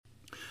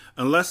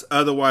Unless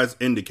otherwise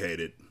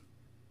indicated,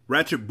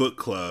 Ratchet Book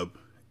Club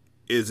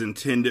is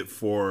intended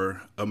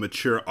for a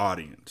mature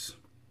audience.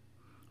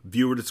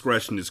 Viewer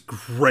discretion is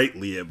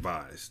greatly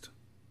advised.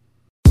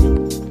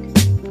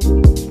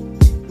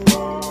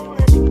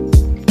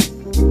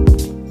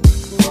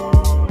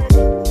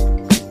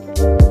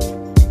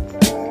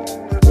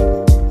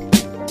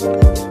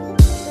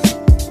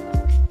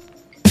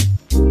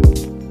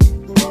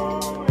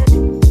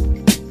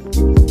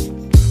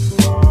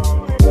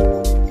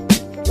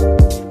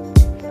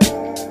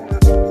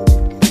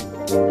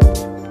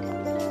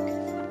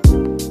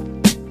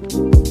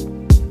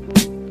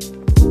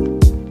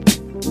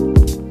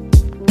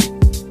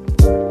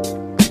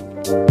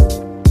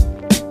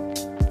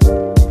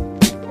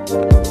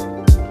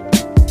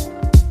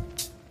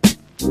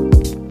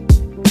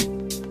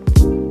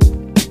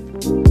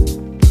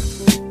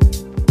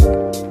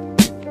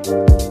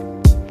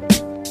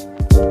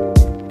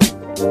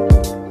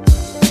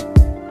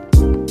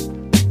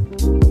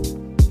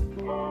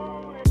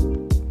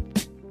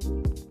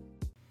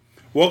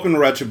 Welcome to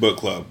Ratchet Book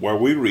Club, where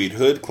we read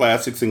hood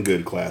classics and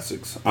good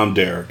classics. I'm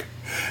Derek.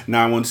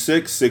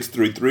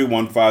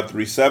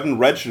 916-633-1537,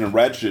 Ratchet and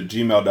Ratchet at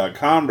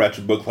gmail.com,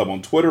 Ratchet Book Club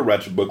on Twitter,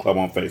 Ratchet Book Club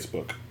on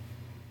Facebook.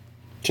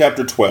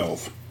 Chapter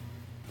 12.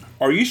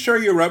 Are you sure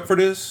you're up for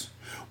this?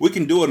 We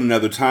can do it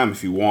another time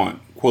if you want,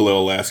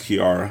 Quillil asked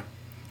Kiara.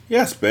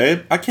 Yes,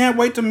 babe. I can't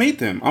wait to meet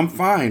them. I'm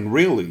fine,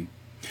 really.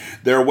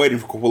 They were waiting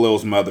for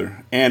Quillil's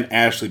mother and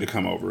Ashley to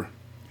come over.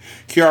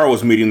 Kiara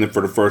was meeting them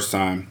for the first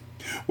time.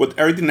 With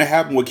everything that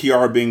happened with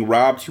Kiara being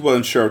robbed, he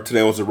wasn't sure if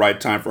today was the right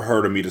time for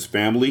her to meet his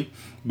family,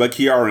 but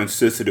Kiara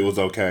insisted it was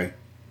okay.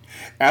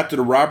 After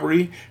the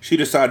robbery, she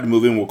decided to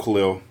move in with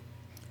Quillil.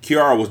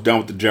 Kiara was done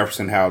with the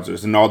Jefferson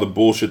houses and all the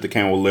bullshit that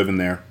came with living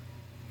there.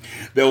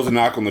 There was a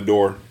knock on the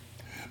door.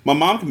 My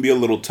mom can be a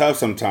little tough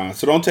sometimes,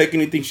 so don't take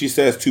anything she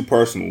says too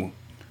personal,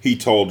 he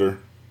told her.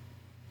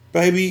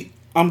 Baby,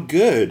 I'm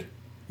good.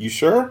 You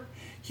sure?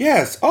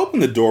 Yes,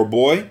 open the door,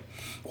 boy.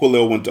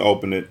 Quillil went to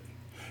open it.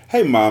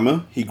 Hey,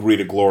 Mama, he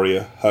greeted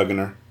Gloria, hugging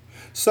her.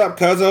 Sup,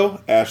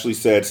 cuzzo, Ashley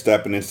said,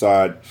 stepping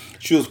inside.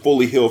 She was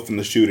fully healed from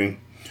the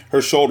shooting.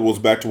 Her shoulder was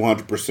back to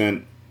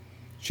 100%.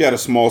 She had a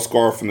small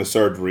scar from the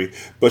surgery,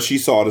 but she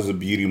saw it as a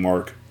beauty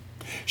mark.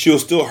 She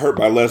was still hurt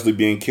by Leslie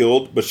being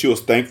killed, but she was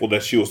thankful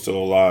that she was still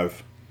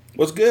alive.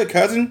 What's good,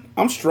 cousin?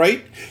 I'm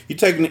straight. You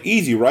taking it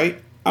easy,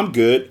 right? I'm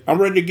good. I'm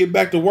ready to get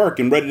back to work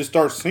and ready to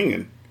start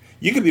singing.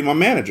 You could be my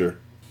manager.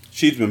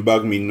 She's been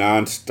bugging me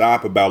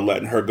non-stop about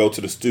letting her go to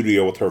the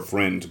studio with her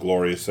friends,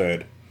 Gloria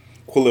said.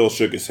 Quillil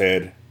shook his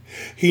head.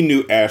 He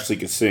knew Ashley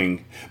could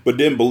sing, but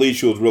didn't believe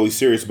she was really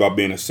serious about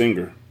being a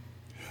singer.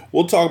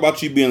 We'll talk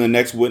about you being the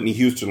next Whitney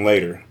Houston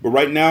later, but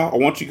right now I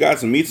want you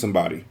guys to meet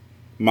somebody.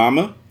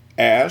 Mama,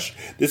 Ash,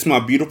 this is my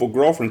beautiful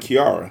girlfriend,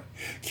 Kiara.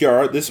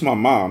 Kiara, this is my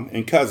mom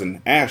and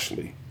cousin,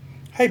 Ashley.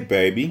 Hey,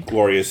 baby,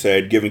 Gloria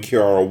said, giving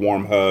Kiara a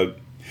warm hug.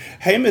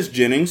 Hey, Miss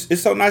Jennings,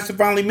 it's so nice to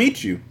finally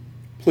meet you.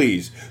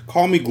 Please,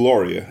 call me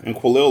Gloria, and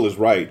Quillil is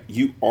right.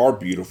 You are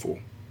beautiful.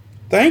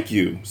 Thank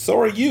you. So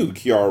are you,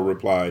 Kiara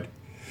replied.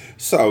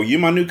 So, you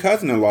my new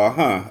cousin-in-law,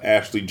 huh?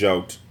 Ashley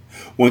joked.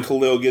 When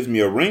Quillil gives me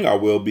a ring, I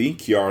will be,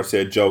 Kiara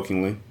said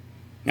jokingly.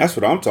 That's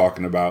what I'm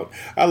talking about.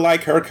 I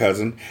like her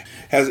cousin.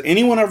 Has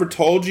anyone ever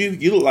told you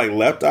you look like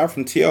Left Eye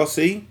from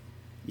TLC?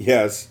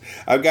 Yes,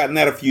 I've gotten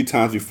that a few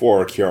times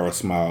before, Kiara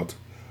smiled.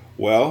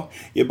 Well,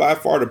 you're by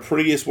far the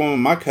prettiest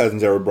woman my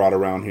cousins ever brought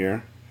around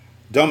here.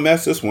 Don't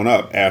mess this one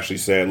up, Ashley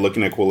said,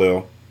 looking at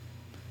Quillil.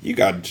 You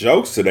got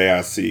jokes today,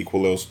 I see,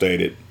 Quillil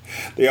stated.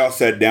 They all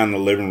sat down in the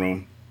living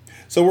room.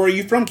 So where are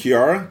you from,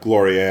 Kiara?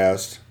 Gloria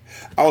asked.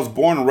 I was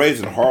born and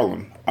raised in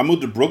Harlem. I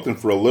moved to Brooklyn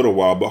for a little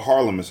while, but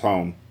Harlem is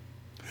home.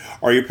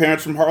 Are your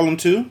parents from Harlem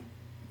too?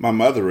 My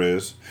mother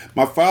is.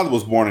 My father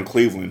was born in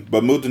Cleveland,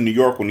 but moved to New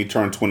York when he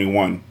turned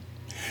 21.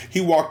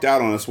 He walked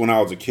out on us when I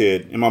was a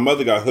kid, and my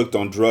mother got hooked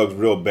on drugs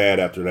real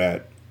bad after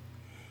that.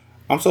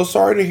 I'm so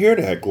sorry to hear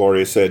that,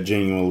 Gloria said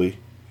genuinely.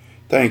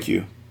 Thank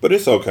you, but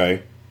it's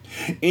okay.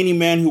 Any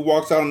man who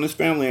walks out on this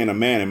family ain't a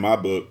man in my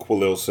book,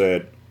 Quillil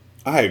said.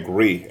 I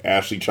agree,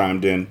 Ashley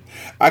chimed in.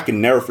 I can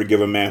never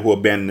forgive a man who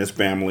abandoned this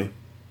family.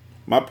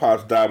 My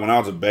pops died when I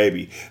was a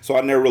baby, so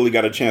I never really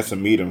got a chance to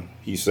meet him,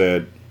 he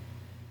said.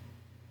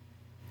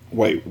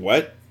 Wait,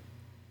 what?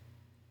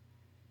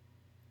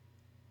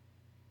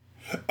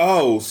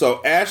 Oh,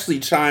 so Ashley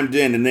chimed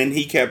in and then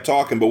he kept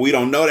talking, but we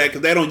don't know that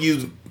because they don't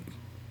use...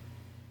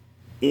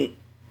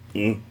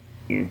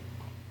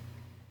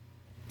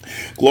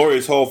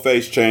 Gloria's whole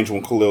face changed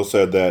when Quillil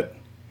said that.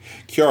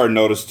 Kiara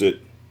noticed it,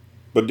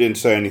 but didn't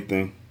say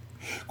anything.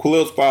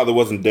 Quillil's father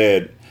wasn't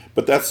dead,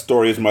 but that's the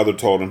story his mother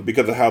told him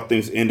because of how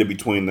things ended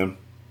between them.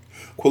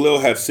 Quillil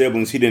had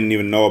siblings he didn't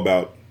even know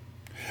about.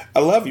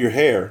 I love your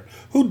hair.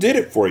 Who did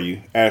it for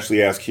you?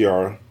 Ashley asked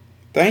Kiara.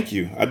 Thank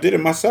you. I did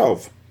it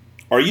myself.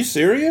 Are you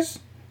serious?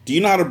 Do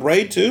you know how to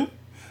braid too?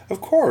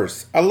 Of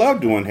course. I love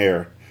doing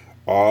hair.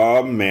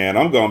 Aw, man,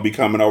 I'm going to be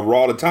coming over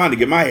all the time to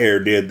get my hair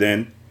did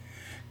then.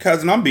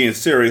 Cousin, I'm being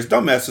serious.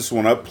 Don't mess this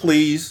one up,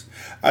 please.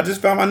 I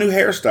just found my new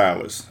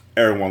hairstylist.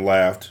 Everyone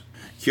laughed.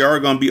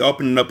 Kiara gonna be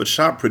opening up a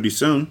shop pretty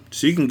soon,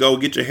 so you can go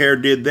get your hair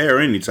did there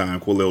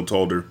anytime, Quilil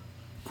told her.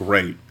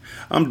 Great.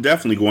 I'm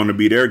definitely going to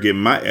be there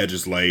getting my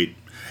edges laid.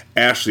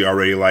 Ashley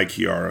already liked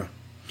Kiara.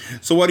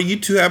 So what do you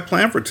two have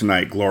planned for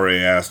tonight?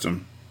 Gloria asked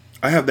him.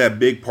 I have that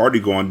big party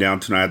going down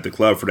tonight at the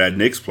club for that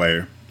Knicks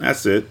player.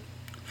 That's it.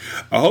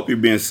 I hope you're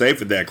being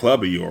safe at that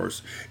club of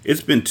yours.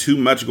 It's been too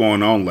much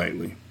going on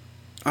lately.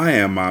 I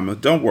am, Mama.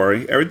 Don't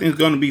worry. Everything's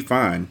going to be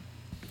fine.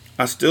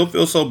 I still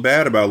feel so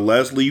bad about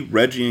Leslie,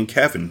 Reggie, and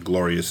Kevin,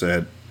 Gloria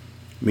said.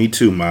 Me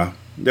too, Ma.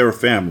 They were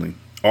family.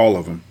 All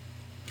of them.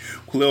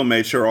 Khalil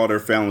made sure all their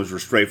families were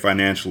straight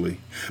financially,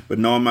 but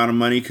no amount of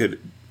money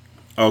could...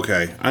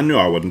 Okay, I knew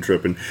I wasn't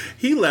tripping.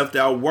 He left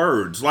out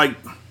words, like...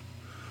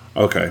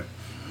 Okay.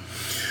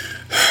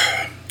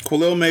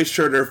 Khalil made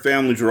sure their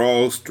families were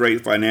all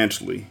straight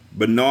financially,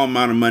 but no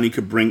amount of money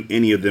could bring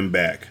any of them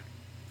back.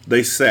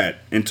 They sat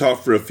and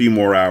talked for a few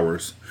more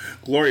hours.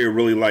 Gloria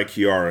really liked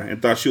Kiara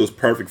and thought she was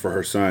perfect for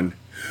her son.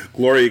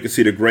 Gloria could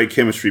see the great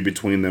chemistry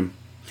between them.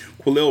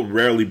 Khalil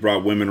rarely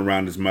brought women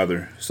around his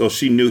mother, so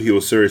she knew he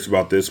was serious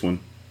about this one.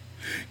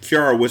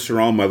 Kiara wished her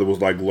own mother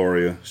was like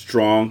Gloria,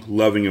 strong,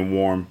 loving, and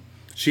warm.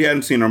 She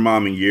hadn't seen her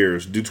mom in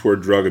years due to her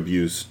drug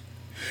abuse.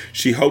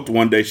 She hoped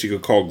one day she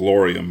could call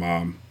Gloria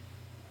Mom.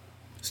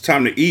 It's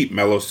time to eat,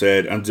 Mello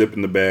said,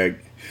 unzipping the bag.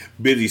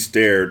 Busy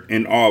stared,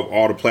 in awe of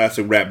all the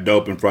plastic wrapped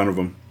dope in front of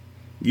him.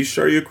 You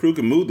sure your crew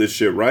can move this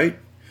shit, right?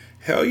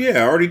 Hell yeah,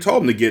 I already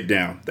told them to get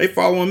down. They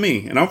following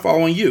me, and I'm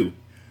following you.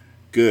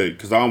 Good,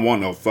 because I don't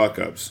want no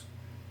fuck-ups.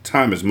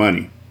 Time is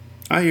money.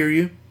 I hear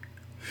you.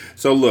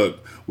 So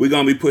look, we're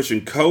going to be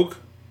pushing coke,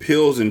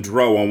 pills, and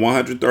dro on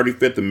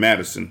 135th and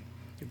Madison.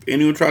 If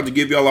anyone tries to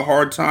give y'all a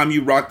hard time,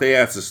 you rock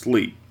their ass to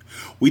sleep.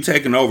 We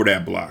taking over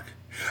that block.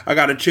 I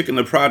got a chick in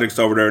the projects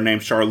over there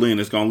named Charlene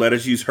that's going to let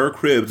us use her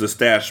crib as a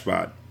stash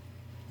spot.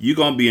 You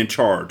going to be in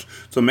charge,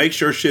 so make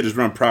sure shit is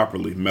run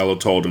properly, Mello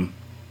told him.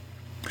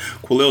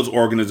 Quilil's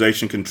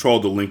organization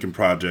controlled the Lincoln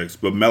projects,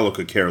 but Mello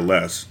could care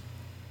less.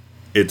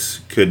 It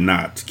could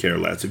not care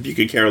less. If you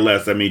could care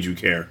less, that means you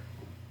care.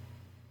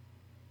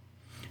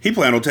 He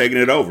planned on taking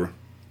it over.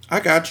 I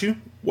got you.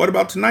 What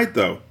about tonight,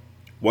 though?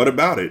 What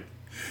about it?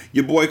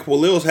 Your boy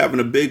Quilil's having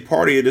a big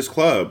party at his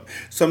club.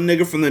 Some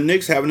nigga from the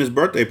Knicks having his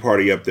birthday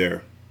party up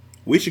there.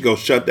 We should go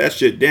shut that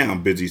shit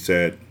down, Busy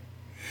said.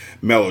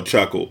 Mello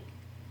chuckled.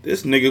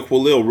 This nigga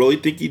Quilil really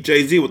think he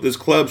Jay-Z with this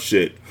club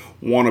shit.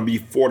 Wanna be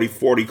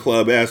 40-40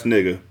 club ass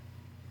nigga.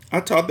 I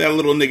taught that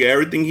little nigga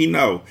everything he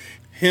know.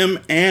 Him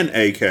and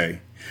AK.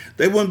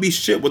 They wouldn't be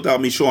shit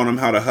without me showing them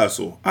how to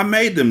hustle. I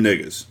made them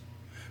niggas.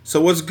 So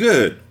what's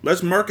good?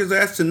 Let's murk his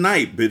ass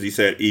tonight, Busy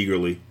said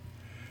eagerly.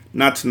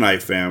 Not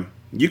tonight, fam.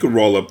 You can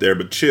roll up there,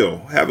 but chill.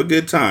 Have a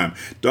good time.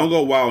 Don't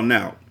go wildin'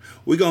 out.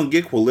 We gonna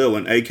get Quilil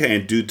and AK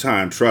in due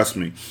time, trust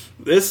me.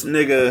 This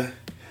nigga...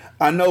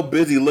 I know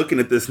Busy looking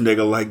at this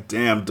nigga like,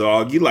 damn,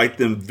 dog, you like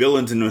them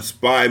villains in them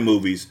spy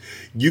movies.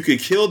 You could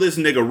kill this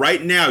nigga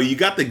right now. You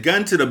got the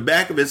gun to the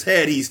back of his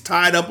head. He's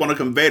tied up on a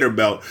conveyor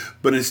belt.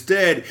 But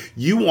instead,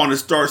 you want to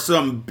start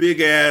some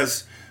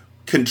big-ass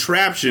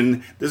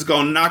contraption that's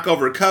going to knock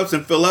over cups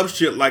and fill up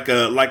shit like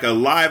a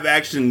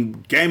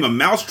live-action game of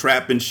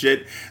Mousetrap and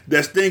shit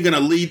that's then going to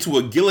lead to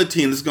a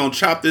guillotine that's going to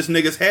chop this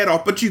nigga's head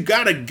off. But you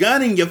got a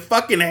gun in your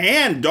fucking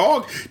hand,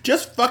 dog.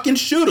 Just fucking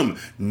shoot him.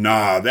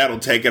 Nah, that'll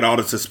take it all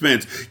to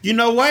suspense. You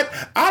know what?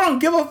 I don't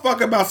give a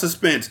fuck about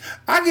suspense.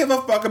 I give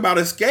a fuck about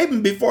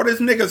escaping before this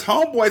nigga's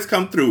homeboys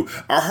come through.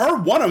 I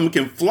heard one of them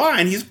can fly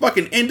and he's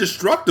fucking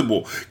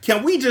indestructible.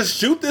 Can we just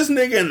shoot this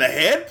nigga in the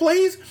head,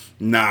 please?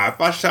 Nah, if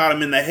I shot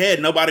him in the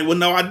head, nobody would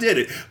know I did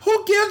it.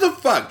 Who gives a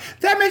fuck?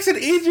 That makes it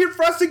easier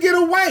for us to get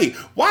away.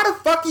 Why the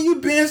fuck are you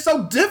being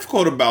so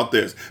difficult about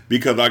this?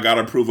 Because I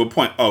gotta prove a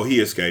point. Oh, he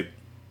escaped.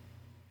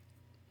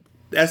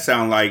 That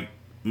sound like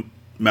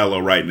Mello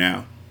right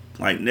now.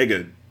 Like,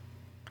 nigga,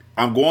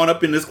 I'm going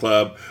up in this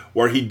club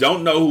where he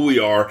don't know who we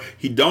are.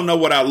 He don't know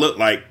what I look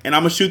like. And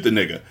I'm gonna shoot the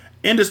nigga.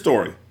 End of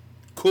story.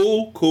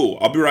 Cool.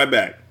 I'll be right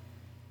back.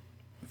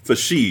 For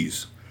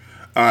she's.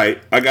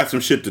 Alright, I got some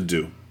shit to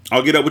do.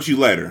 I'll get up with you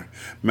later.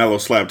 Mello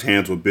slapped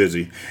hands with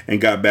Busy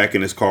and got back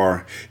in his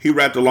car. He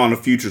rapped along the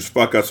future's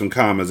fuck-ups and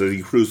commas as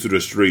he cruised through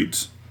the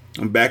streets.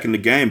 I'm back in the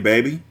game,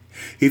 baby.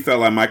 He felt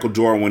like Michael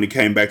Jordan when he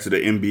came back to the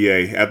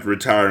NBA after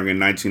retiring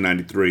in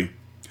 1993.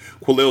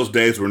 Quilil's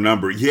days were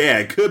numbered. Yeah,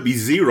 it could be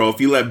zero if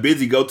he let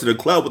Busy go to the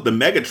club with the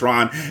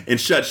Megatron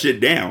and shut shit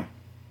down.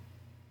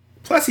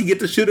 Plus, he get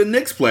to shoot a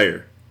Knicks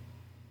player.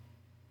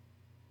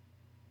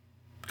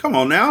 Come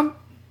on now.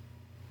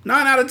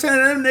 9 out of 10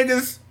 of them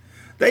niggas...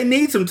 They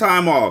need some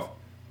time off.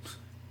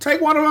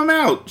 Take one of them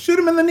out. Shoot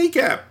him in the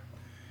kneecap.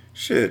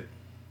 Shit.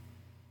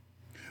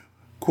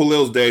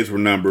 Quilil's days were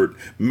numbered.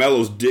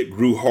 Mello's dick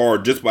grew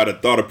hard just by the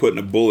thought of putting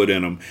a bullet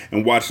in him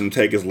and watching him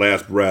take his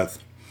last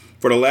breath.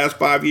 For the last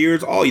 5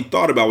 years, all he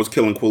thought about was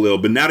killing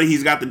Quilil. But now that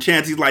he's got the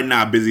chance, he's like,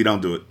 nah, Busy,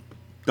 don't do it.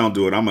 Don't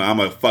do it. I'm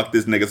gonna fuck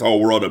this nigga's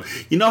whole world up.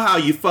 You know how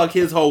you fuck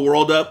his whole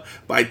world up?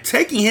 By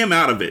taking him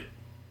out of it.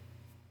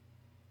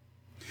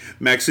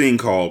 Maxine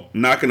called,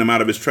 knocking him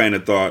out of his train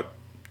of thought.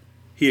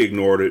 He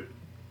ignored it.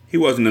 He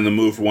wasn't in the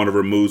mood for one of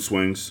her mood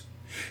swings.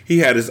 He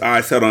had his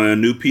eyes set on a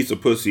new piece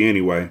of pussy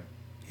anyway.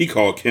 He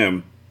called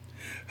Kim.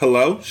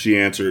 "Hello," she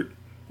answered.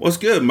 "What's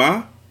good,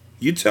 Ma?"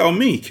 "You tell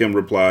me," Kim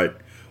replied.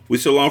 "We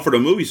still on for the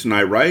movies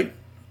tonight, right?"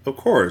 "Of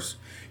course.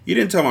 You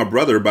didn't tell my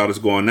brother about us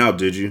going out,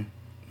 did you?"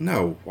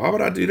 "No, why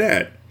would I do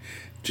that?"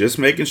 "Just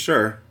making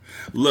sure.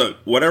 Look,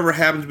 whatever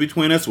happens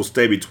between us will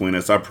stay between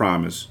us, I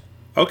promise."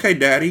 "Okay,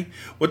 Daddy.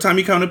 What time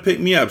you coming to pick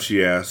me up?"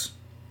 she asked.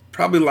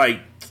 "Probably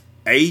like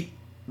 8.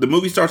 The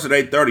movie starts at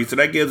 8:30, so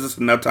that gives us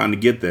enough time to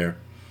get there."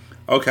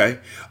 "Okay,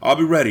 I'll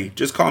be ready.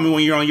 Just call me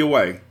when you're on your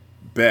way."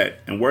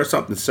 "Bet, and wear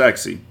something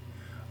sexy."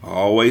 "I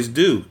always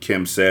do,"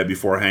 Kim said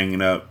before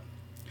hanging up.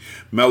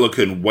 Mello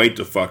couldn't wait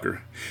to fuck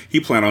her. He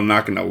planned on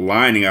knocking the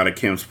lining out of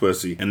Kim's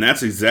pussy, and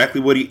that's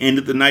exactly what he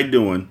ended the night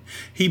doing.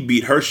 He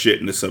beat her shit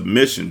into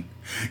submission.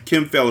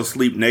 Kim fell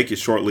asleep naked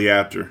shortly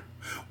after.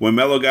 When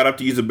Mello got up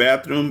to use the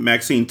bathroom,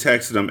 Maxine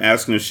texted him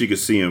asking if she could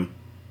see him.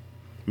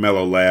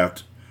 Mello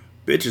laughed.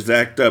 "Bitches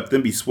act up,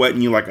 then be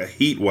sweating you like a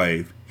heat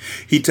wave."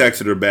 He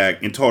texted her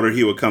back and told her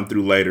he would come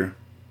through later.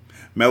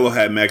 Mello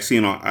had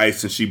Maxine on ice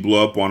since she blew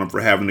up on him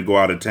for having to go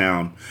out of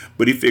town,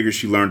 but he figured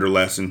she learned her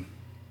lesson.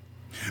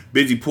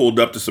 Busy pulled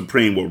up to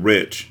Supreme with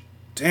Rich.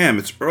 "Damn,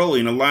 it's early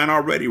and the line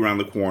already around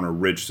the corner,"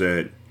 Rich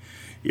said.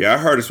 "Yeah, I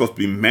heard it's supposed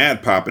to be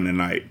mad popping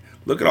tonight.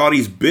 Look at all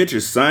these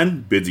bitches,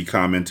 son," Busy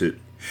commented.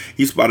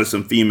 He spotted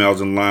some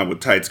females in line with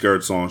tight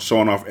skirts on,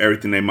 showing off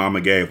everything their mama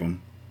gave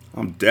them.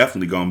 "I'm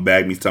definitely gonna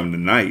bag me something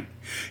tonight."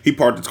 He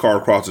parked his car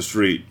across the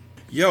street.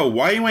 "Yo,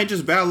 why you ain't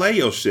just valet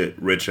your shit?"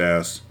 Rich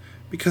asked.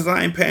 "Because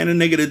I ain't paying a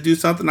nigga to do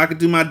something I could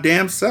do my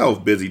damn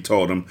self," Busy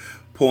told him,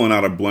 pulling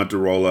out a blunt to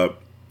roll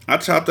up. "I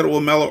chopped it up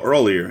with Mello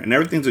earlier, and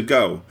everything's a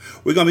go.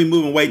 We're gonna be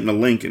moving weight in the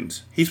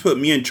Lincolns. He's put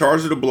me in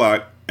charge of the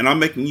block, and I'm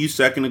making you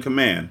second in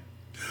command.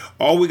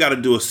 All we gotta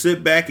do is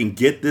sit back and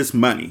get this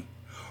money.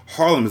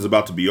 Harlem is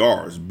about to be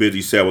ours,"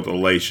 Busy said with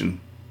elation.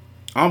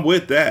 "I'm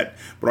with that,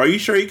 but are you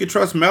sure you can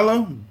trust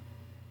Mello?"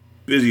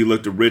 Busy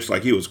looked at Rich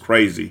like he was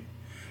crazy.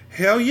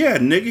 "Hell yeah,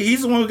 nigga.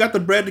 He's the one who got the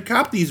bread to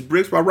cop these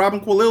bricks by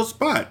robbing Qualil's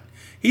spot.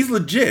 He's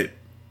legit."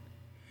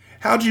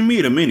 "How'd you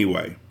meet him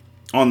anyway?"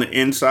 "On the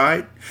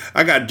inside.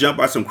 I got jumped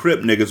by some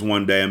Crip niggas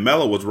one day and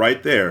Mello was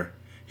right there.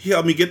 He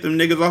helped me get them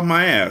niggas off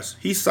my ass.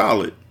 He's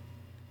solid."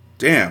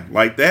 "Damn,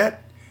 like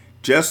that?"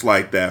 "Just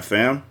like that,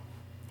 fam."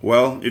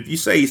 "Well, if you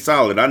say he's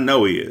solid, I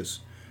know he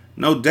is."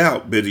 "No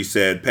doubt," Busy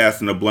said,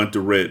 passing the blunt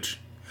to Rich.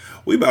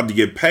 "We about to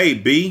get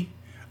paid, B."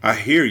 "I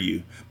hear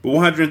you, but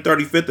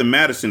 135th and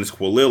Madison is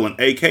Qualil and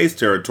AK's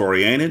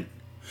territory, ain't it?"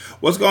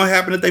 "What's gonna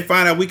happen if they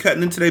find out we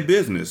cutting into their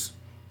business?"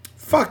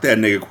 "Fuck that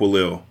nigga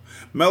Qualil.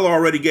 Mello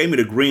already gave me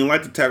the green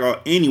light to tackle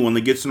anyone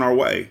that gets in our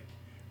way.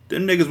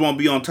 Them niggas won't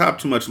be on top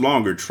too much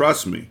longer,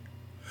 trust me."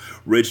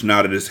 Rich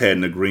nodded his head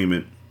in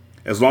agreement.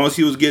 As long as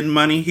he was getting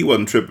money, he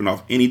wasn't tripping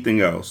off anything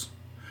else.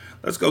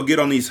 "Let's go get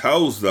on these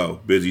hoes,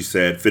 though," Busy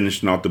said,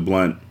 finishing off the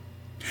blunt.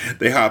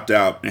 They hopped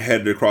out and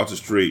headed across the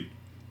street.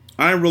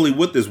 "I ain't really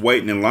with this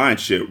waiting in line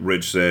shit,"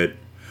 Rich said.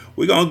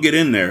 "We gonna get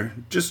in there.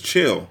 Just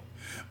chill."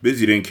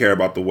 Busy didn't care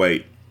about the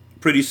wait.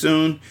 Pretty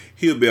soon,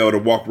 he would be able to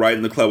walk right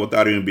in the club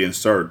without even being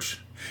searched.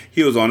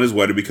 He was on his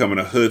way to becoming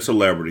a hood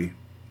celebrity.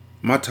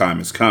 My time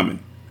is coming.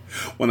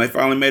 When they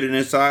finally made it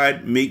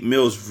inside, Meek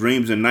Mill's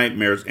Dreams and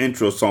Nightmares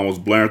intro song was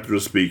blaring through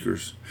the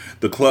speakers.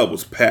 The club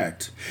was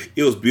packed.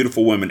 It was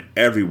beautiful women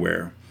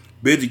everywhere.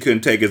 Busy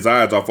couldn't take his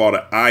eyes off all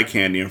the eye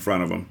candy in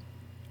front of him.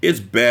 "It's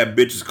bad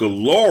bitches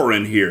galore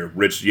in here,"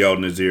 Rich yelled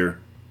in his ear.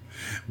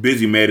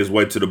 Busy made his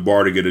way to the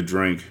bar to get a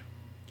drink.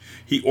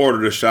 He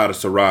ordered a shot of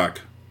Ciroc.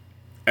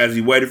 As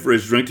he waited for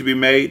his drink to be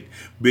made,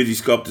 Busy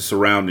scoped the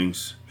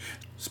surroundings.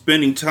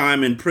 Spending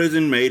time in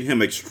prison made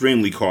him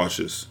extremely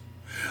cautious.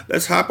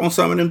 "Let's hop on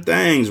some of them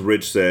things,"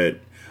 Rich said.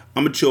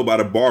 "I'm gonna chill by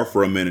the bar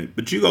for a minute,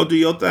 but you go do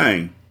your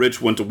thing."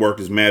 Rich went to work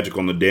his magic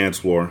on the dance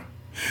floor.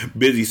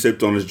 Busy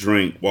sipped on his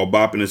drink while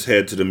bopping his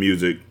head to the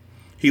music.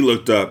 He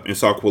looked up and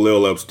saw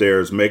Qualil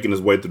upstairs making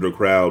his way through the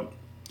crowd.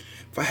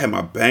 "If I had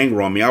my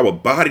banger on me, I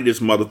would body this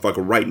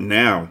motherfucker right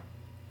now."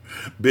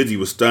 Busy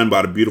was stunned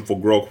by the beautiful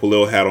girl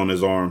Qualil had on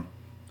his arm.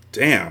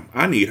 "Damn,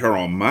 I need her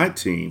on my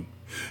team."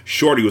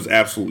 Shorty was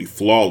absolutely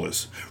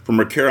flawless, from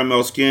her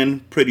caramel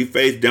skin, pretty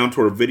face down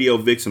to her video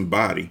vixen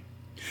body.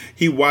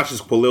 He watched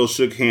as Qualil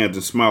shook hands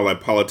and smiled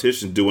like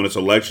politicians do when it's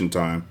election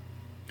time.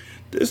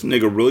 This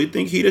nigga really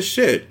think he the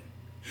shit.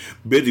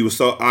 Busy was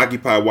so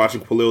occupied watching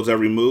Qualil's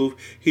every move,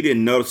 he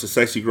didn't notice the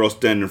sexy girl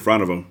standing in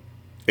front of him.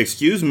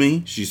 "Excuse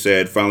me," she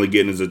said, finally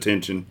getting his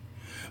attention.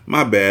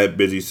 "My bad,"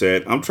 Busy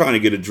said. "I'm trying to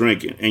get a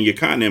drink, and you're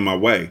kind of in my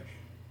way."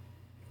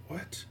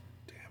 "What?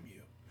 Damn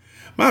you."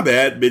 "My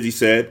bad," Busy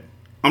said.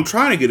 "I'm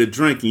trying to get a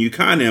drink and you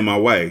kinda in my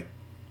way."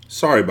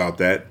 "Sorry about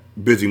that."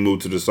 Busy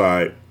moved to the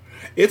side.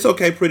 "It's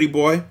okay, pretty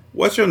boy.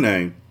 What's your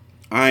name?"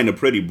 "I ain't a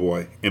pretty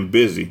boy. I'm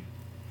Busy."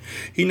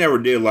 He never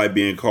did like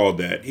being called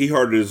that. He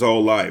heard it his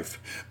whole life.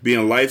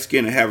 Being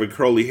light-skinned and having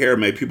curly hair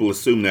made people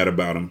assume that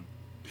about him.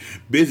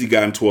 Busy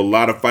got into a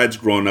lot of fights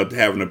growing up to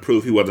having to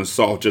prove he wasn't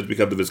soft just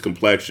because of his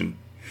complexion.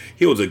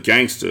 He was a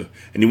gangster,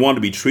 and he wanted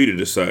to be treated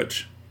as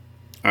such.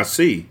 "I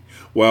see.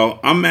 Well,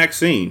 I'm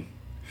Maxine."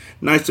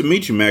 Nice to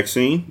meet you,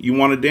 Maxine. You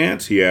want to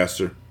dance? He asked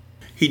her.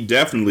 He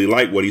definitely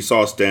liked what he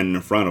saw standing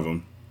in front of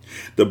him.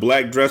 The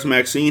black dress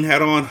Maxine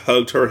had on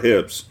hugged her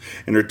hips,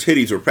 and her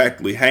titties were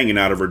practically hanging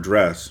out of her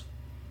dress.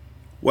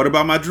 What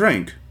about my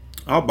drink?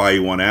 I'll buy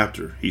you one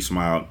after, he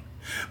smiled.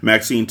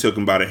 Maxine took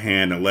him by the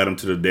hand and led him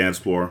to the dance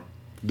floor.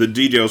 The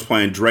DJ was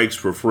playing Drake's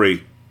for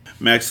free.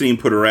 Maxine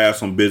put her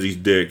ass on Busy's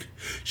dick.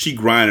 She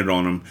grinded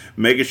on him,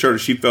 making sure that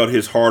she felt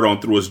his hard-on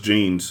through his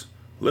jeans.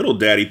 Little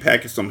daddy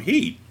packing some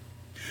heat.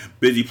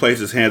 Busy placed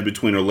his hands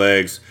between her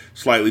legs,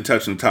 slightly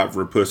touching the top of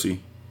her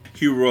pussy.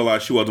 He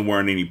realized she wasn't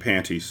wearing any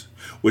panties,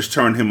 which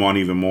turned him on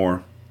even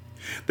more.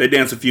 They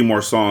danced a few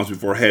more songs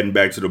before heading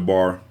back to the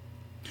bar.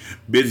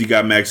 Busy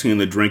got Maxine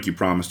the drink he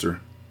promised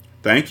her.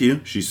 Thank you,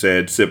 she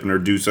said, sipping her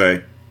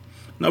Douce.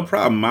 No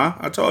problem, Ma.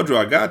 I told you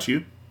I got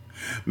you.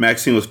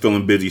 Maxine was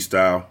feeling Busy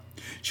style.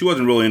 She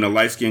wasn't really into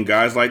light-skinned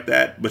guys like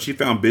that, but she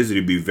found Busy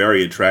to be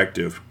very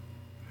attractive.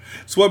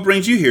 So what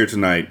brings you here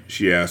tonight?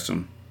 She asked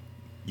him.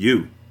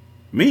 You.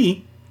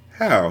 Me?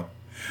 How?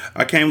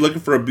 I came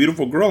looking for a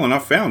beautiful girl and I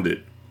found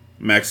it.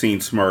 Maxine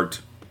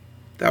smirked.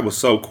 That was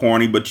so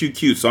corny, but you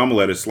cute, so I'm gonna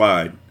let it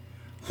slide.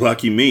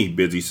 Lucky me,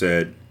 Busy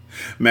said.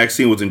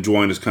 Maxine was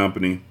enjoying his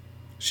company.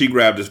 She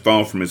grabbed his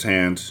phone from his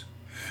hands.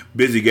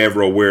 Busy gave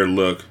her a weird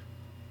look.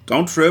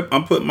 Don't trip,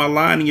 I'm putting my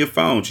line in your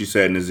phone, she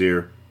said in his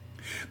ear.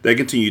 They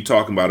continued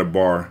talking about a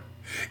bar.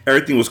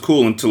 Everything was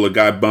cool until a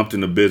guy bumped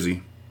into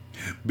Busy.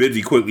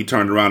 Busy quickly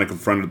turned around and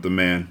confronted the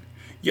man.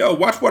 Yo,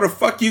 watch where the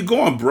fuck you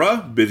going,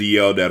 bruh? Busy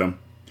yelled at him.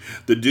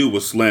 The dude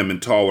was slim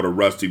and tall with a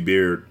rusty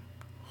beard.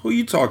 Who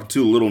you talking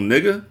to, little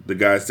nigga? The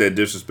guy said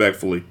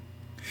disrespectfully.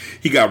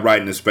 He got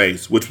right in his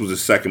face, which was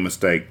his second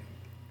mistake.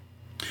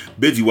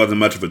 Busy wasn't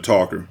much of a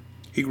talker.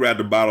 He grabbed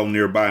a bottle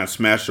nearby and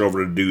smashed it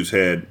over the dude's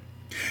head.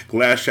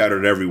 Glass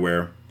shattered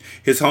everywhere.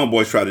 His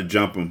homeboys tried to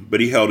jump him, but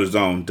he held his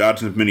own,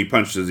 dodging as many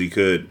punches as he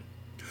could.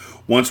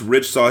 Once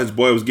Rich saw his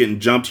boy was getting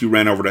jumped, he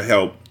ran over to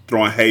help,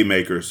 throwing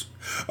haymakers.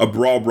 A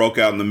brawl broke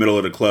out in the middle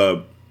of the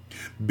club.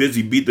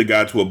 Busy beat the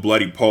guy to a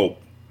bloody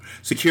pulp.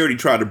 Security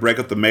tried to break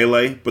up the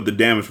melee, but the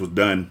damage was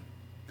done.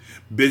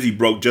 Busy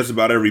broke just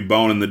about every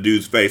bone in the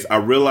dude's face. I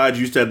realize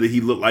you said that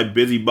he looked like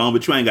Busy Bone,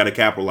 but you ain't got to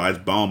capitalize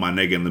bone, my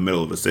nigga, in the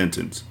middle of a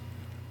sentence.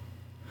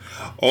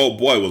 Old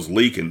boy was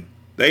leaking.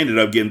 They ended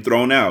up getting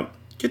thrown out.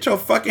 Get your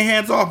fucking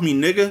hands off me,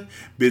 nigga,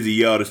 Busy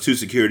yelled as two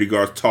security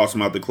guards tossed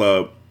him out the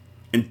club.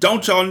 And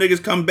don't y'all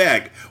niggas come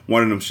back,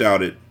 one of them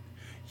shouted.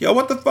 Yo,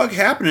 what the fuck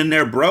happened in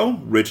there, bro?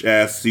 Rich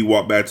asked as he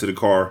walked back to the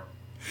car.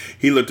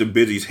 He looked at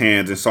Busy's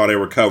hands and saw they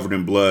were covered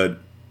in blood.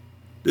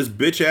 This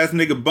bitch-ass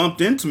nigga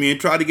bumped into me and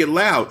tried to get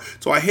loud,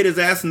 so I hit his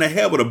ass in the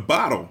head with a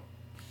bottle.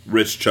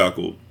 Rich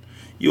chuckled.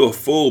 You a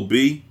fool,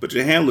 B, but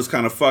your handler's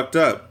kind of fucked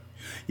up.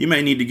 You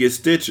may need to get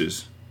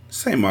stitches.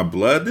 This ain't my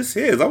blood, this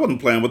his. I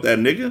wasn't playing with that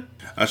nigga.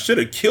 I should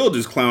have killed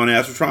his clown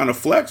ass for trying to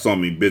flex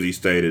on me, Busy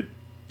stated.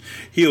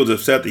 He was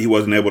upset that he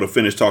wasn't able to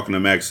finish talking to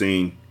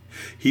Maxine.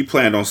 He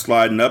planned on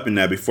sliding up in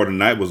that before the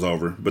night was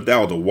over, but that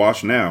was a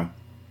wash now.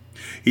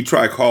 He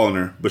tried calling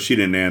her, but she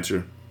didn't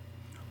answer.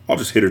 I'll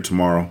just hit her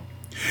tomorrow.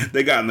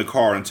 They got in the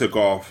car and took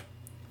off.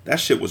 That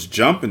shit was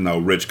jumping though,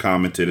 Rich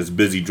commented as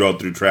Busy drove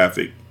through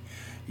traffic.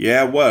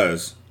 Yeah, it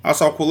was. I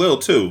saw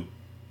Quilil too.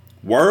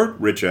 Word?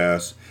 Rich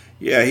asked.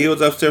 Yeah, he was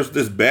upstairs with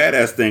this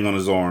badass thing on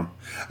his arm.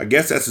 I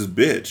guess that's his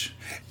bitch.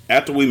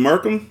 After we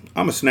murk him,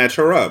 I'ma snatch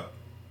her up.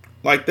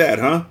 Like that,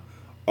 huh?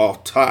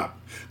 Off top.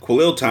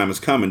 Quilil time is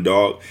coming,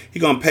 dog. He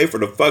gonna pay for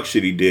the fuck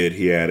shit he did,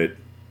 he added.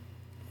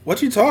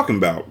 What you talking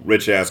about?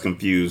 Rich asked,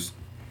 confused.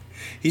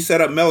 He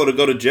set up Mello to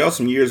go to jail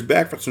some years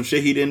back for some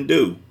shit he didn't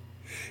do.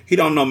 He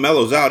don't know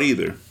Mello's out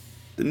either.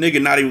 The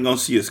nigga not even gonna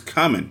see us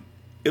coming.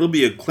 It'll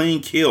be a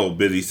clean kill,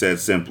 Busy said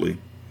simply.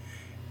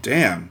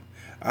 Damn,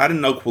 I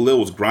didn't know Quilil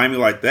was grimy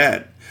like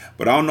that,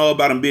 but I don't know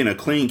about him being a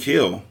clean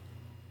kill.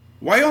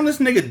 Why you on this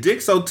nigga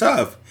dick so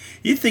tough?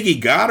 You think he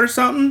God or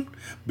something?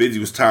 Busy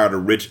was tired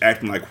of Rich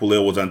acting like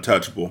Quilil was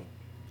untouchable.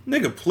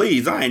 Nigga,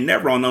 please, I ain't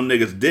never on no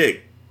nigga's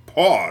dick.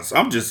 Pause,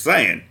 I'm just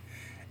saying.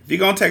 If you're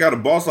gonna take out a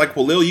boss like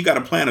Quilil, you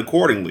gotta plan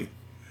accordingly.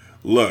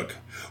 Look,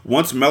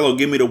 once Mello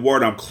give me the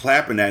word, I'm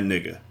clapping that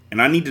nigga.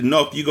 And I need to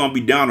know if you gonna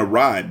be down to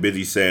ride,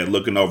 Busy said,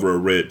 looking over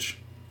at Rich.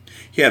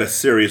 He had a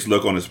serious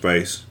look on his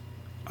face.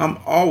 I'm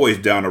always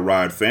down to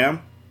ride,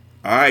 fam.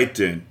 Alright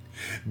then.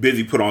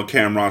 Busy put on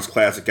Cameron's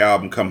classic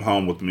album, Come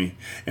Home With Me,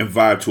 and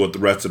vibed to it the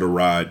rest of the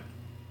ride.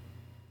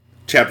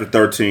 Chapter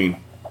 13.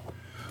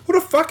 Who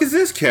the fuck is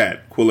this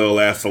cat?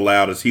 Quilil asked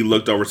aloud as he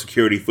looked over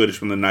security footage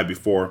from the night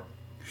before.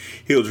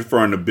 He was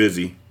referring to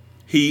Busy.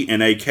 He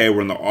and AK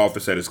were in the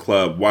office at his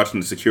club, watching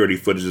the security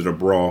footage of the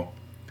brawl.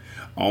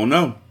 Oh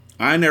no,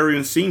 I ain't never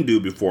even seen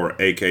dude before,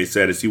 AK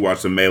said as he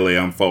watched the melee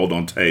unfold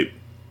on tape.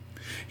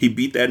 He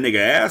beat that nigga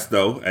ass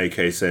though,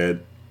 AK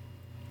said.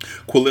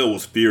 Quilil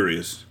was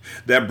furious.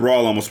 That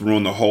brawl almost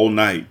ruined the whole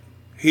night.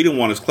 He didn't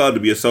want his club to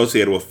be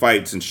associated with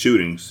fights and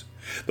shootings.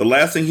 The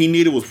last thing he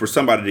needed was for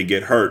somebody to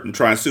get hurt and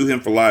try and sue him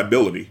for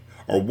liability,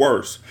 or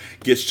worse,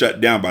 get shut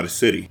down by the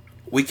city.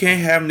 We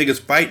can't have niggas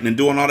fighting and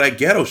doing all that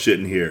ghetto shit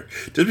in here.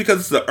 Just because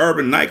it's an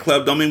urban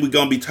nightclub don't mean we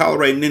gonna be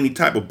tolerating any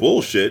type of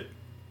bullshit.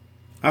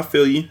 I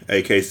feel you,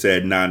 AK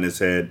said, nodding his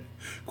head.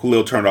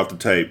 Khalil turned off the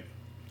tape.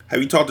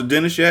 Have you talked to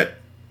Dennis yet?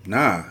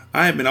 Nah,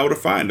 I ain't been able to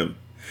find him.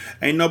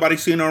 Ain't nobody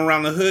seen him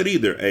around the hood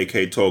either,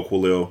 AK told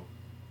Khalil.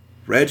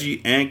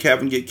 Reggie and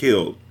Kevin get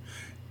killed.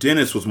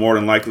 Dennis was more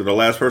than likely the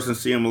last person to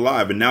see him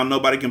alive, and now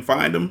nobody can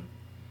find him?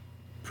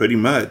 Pretty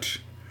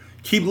much.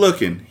 Keep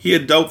looking. He a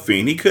dope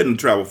fiend. He couldn't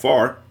travel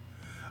far.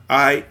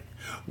 Aight.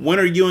 When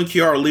are you and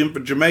Kiara leaving for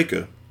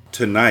Jamaica?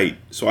 Tonight.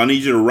 So I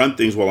need you to run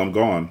things while I'm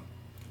gone.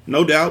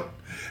 No doubt.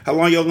 How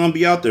long y'all gonna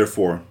be out there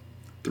for?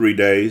 3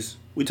 days.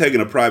 We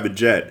taking a private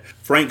jet.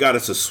 Frank got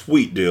us a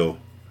sweet deal.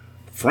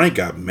 Frank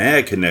got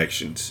mad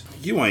connections.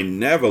 You ain't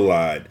never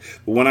lied.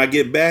 But when I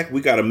get back,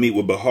 we gotta meet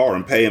with Bahar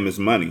and pay him his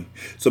money.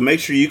 So make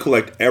sure you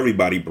collect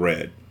everybody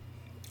bread.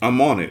 I'm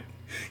on it.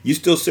 You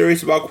still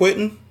serious about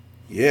quitting?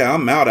 Yeah,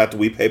 I'm out after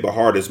we pay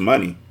Bahar this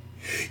money.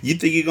 You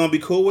think you're gonna be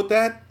cool with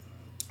that?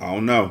 I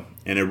don't know.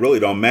 And it really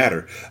don't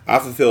matter. I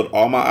fulfilled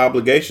all my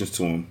obligations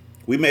to him.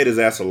 We made his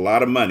ass a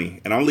lot of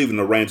money, and I'm leaving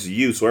the reins to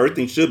you, so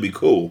everything should be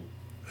cool.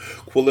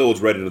 Khalil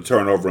was ready to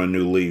turn over a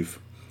new leaf.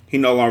 He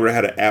no longer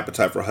had an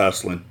appetite for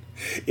hustling.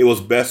 It was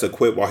best to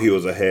quit while he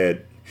was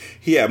ahead.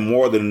 He had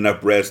more than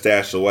enough bread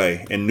stashed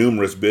away and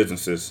numerous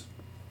businesses.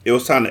 It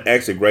was time to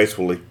exit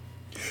gracefully.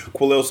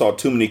 Khalil saw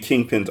too many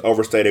kingpins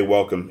overstay their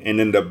welcome and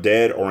end up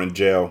dead or in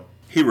jail.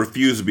 He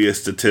refused to be a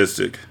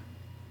statistic.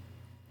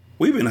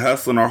 We've been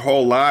hustling our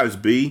whole lives,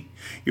 B.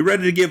 You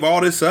ready to give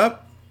all this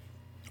up?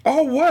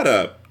 All what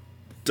up?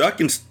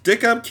 Ducking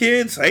stick-up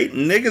kids,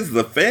 hating niggas,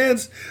 the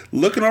feds,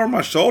 looking over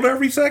my shoulder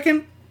every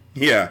second?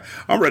 Yeah,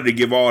 I'm ready to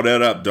give all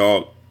that up,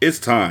 dog. It's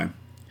time.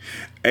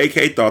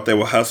 AK thought they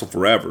would hustle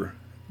forever.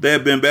 They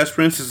had been best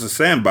friends since the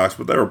sandbox,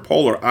 but they were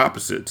polar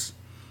opposites.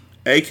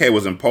 AK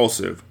was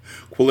impulsive.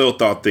 Khalil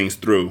thought things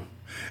through.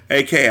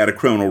 AK had a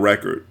criminal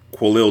record.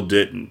 Khalil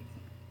didn't.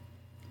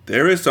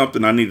 There is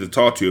something I need to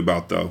talk to you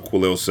about, though,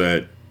 Khalil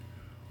said.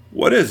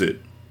 What is it?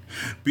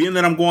 Being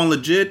that I'm going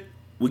legit,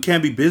 we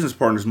can't be business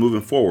partners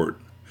moving forward.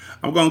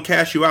 I'm going to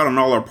cash you out on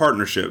all our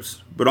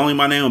partnerships, but only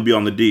my name will be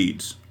on the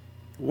deeds.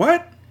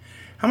 What?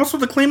 How am I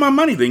supposed to clean my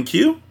money then,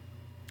 Q?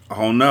 I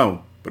don't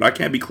know, but I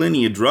can't be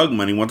cleaning your drug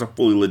money once I'm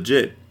fully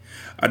legit.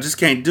 I just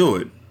can't do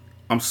it.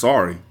 I'm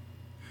sorry.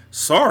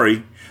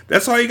 Sorry?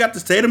 That's all you got to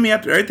say to me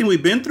after everything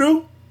we've been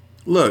through?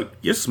 Look,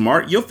 you're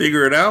smart. You'll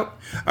figure it out.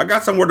 I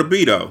got somewhere to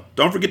be, though.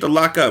 Don't forget to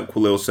lock up,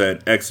 Khalil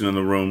said, exiting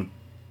the room.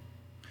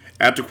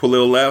 After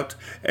Khalil left,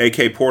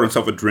 AK poured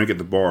himself a drink at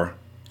the bar.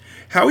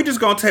 How he just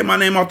gonna take my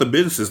name off the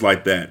businesses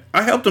like that?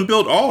 I helped him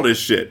build all this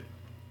shit.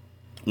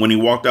 When he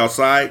walked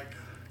outside,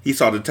 he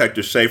saw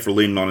Detective Schaefer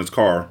leaning on his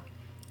car.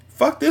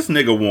 Fuck this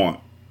nigga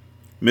want.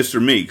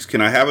 Mr. Meeks,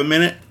 can I have a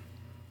minute?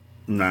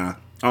 Nah,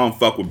 I don't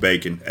fuck with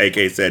bacon,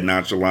 AK said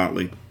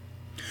nonchalantly.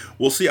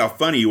 We'll see how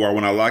funny you are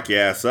when I lock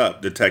your ass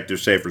up, Detective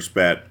Schaefer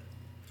spat.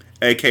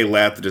 AK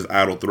laughed at his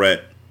idle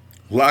threat.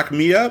 Lock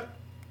me up?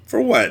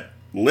 For what?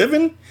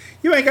 Living?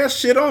 You ain't got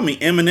shit on me,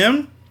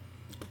 Eminem.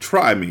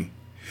 Try me.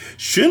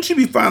 Shouldn't you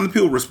be finding the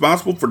people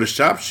responsible for the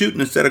shop shooting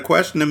instead of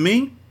questioning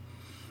me?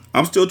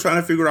 I'm still trying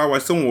to figure out why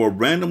someone will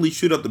randomly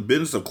shoot up the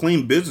business of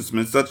clean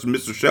businessmen such as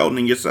Mr. Sheldon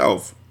and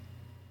yourself.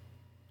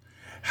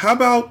 How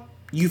about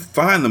you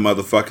find the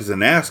motherfuckers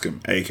and ask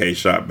them, AK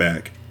shot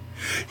back.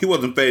 He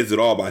wasn't fazed at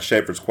all by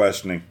Schaefer's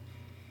questioning.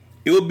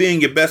 It would be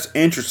in your best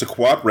interest to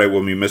cooperate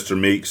with me, Mr.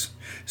 Meeks.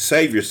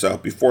 Save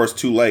yourself before it's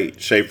too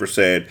late, Schaefer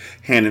said,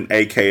 handing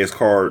AK his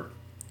card.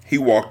 He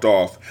walked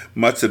off,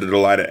 much to the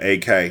delight of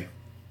AK.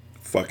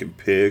 Fucking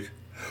pig.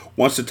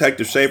 Once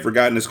Detective Schaefer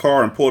got in his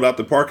car and pulled out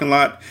the parking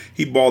lot,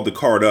 he balled the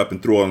card up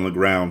and threw it on the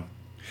ground.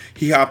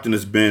 He hopped in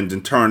his Benz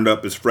and turned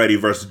up his Freddy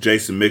vs.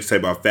 Jason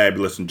mixtape by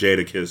Fabulous and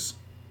Jadakiss.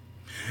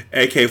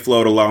 AK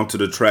flowed along to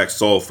the track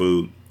Soul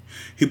Food.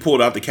 He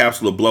pulled out the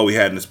capsule of blow he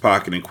had in his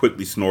pocket and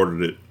quickly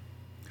snorted it.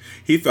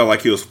 He felt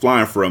like he was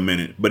flying for a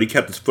minute, but he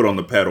kept his foot on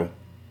the pedal.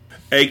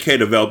 AK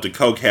developed a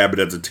coke habit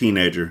as a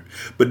teenager,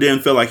 but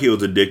didn't feel like he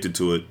was addicted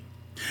to it.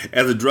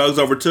 As the drugs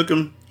overtook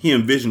him, he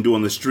envisioned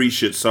doing the street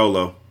shit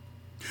solo.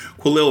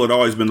 Khalil had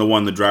always been the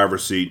one in the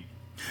driver's seat.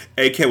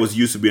 AK was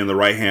used to being the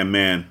right-hand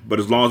man, but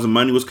as long as the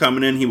money was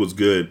coming in, he was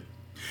good.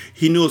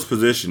 He knew his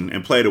position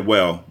and played it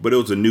well, but it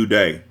was a new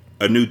day,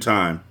 a new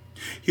time.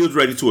 He was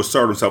ready to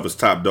assert himself as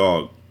top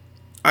dog.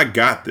 I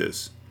got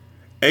this.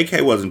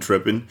 AK wasn't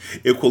tripping.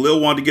 If Khalil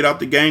wanted to get out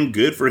the game,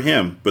 good for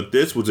him, but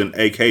this was in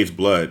AK's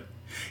blood.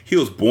 He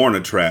was born a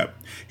trap.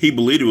 He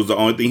believed it was the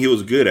only thing he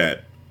was good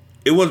at.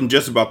 It wasn't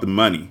just about the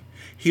money.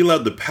 He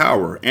loved the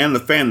power and the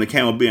fame that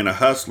came with being a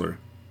hustler.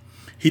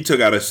 He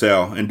took out his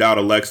cell and dialed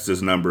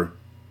Alexis' number.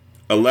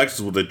 Alexis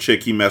was a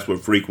chick he messed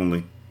with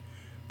frequently.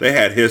 They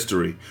had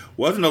history.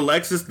 Wasn't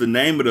Alexis the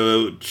name of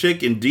the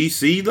chick in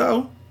DC,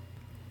 though?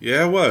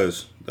 Yeah, it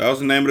was. That was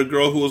the name of the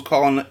girl who was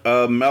calling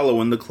Mello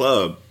in the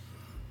club.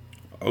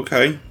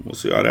 Okay, we'll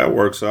see how that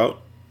works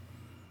out.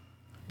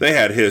 They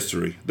had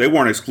history. They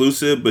weren't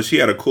exclusive, but she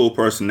had a cool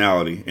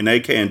personality, and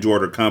AK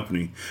enjoyed her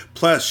company.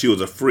 Plus, she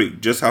was a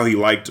freak, just how he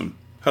liked him.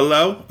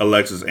 Hello?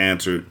 Alexis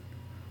answered.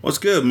 What's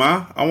good,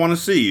 Ma? I want to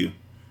see you.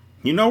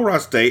 You know where I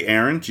stay,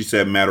 Aaron, she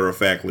said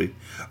matter-of-factly.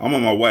 I'm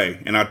on my way,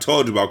 and I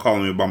told you about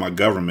calling me by my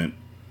government.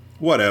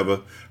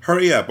 Whatever.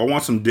 Hurry up, I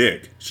want some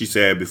dick, she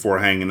said before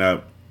hanging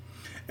up.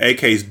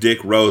 AK's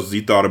dick rose as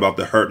he thought about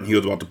the hurting he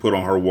was about to put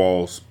on her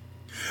walls.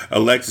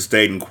 Alexis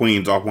stayed in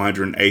Queens off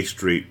 108th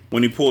Street.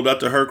 When he pulled up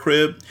to her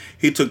crib,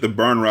 he took the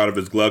burner out of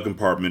his glove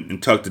compartment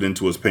and tucked it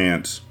into his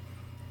pants.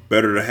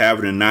 Better to have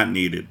it and not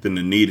need it than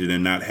to need it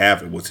and not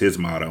have it was his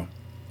motto.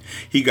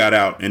 He got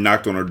out and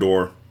knocked on her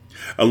door.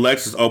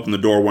 Alexis opened the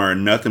door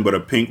wearing nothing but a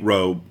pink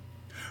robe.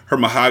 Her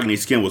mahogany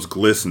skin was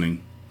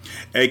glistening.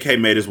 AK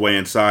made his way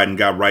inside and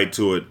got right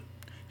to it.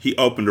 He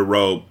opened the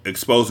robe,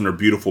 exposing her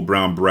beautiful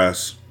brown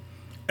breasts.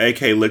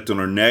 AK licked on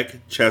her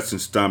neck, chest, and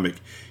stomach.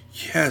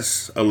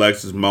 Yes,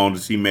 Alexis moaned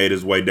as he made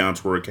his way down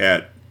to her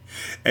cat.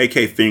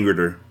 AK fingered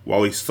her,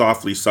 while he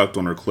softly sucked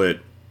on her clit.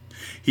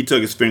 He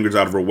took his fingers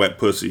out of her wet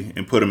pussy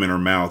and put them in her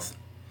mouth.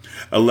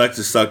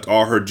 Alexis sucked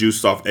all her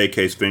juice off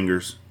AK's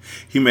fingers.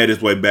 He made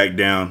his way back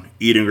down,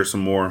 eating her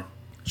some more.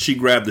 She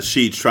grabbed the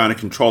sheets, trying to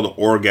control the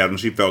orgasm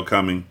she felt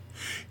coming.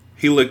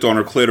 He licked on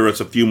her clitoris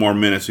a few more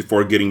minutes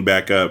before getting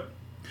back up.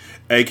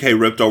 AK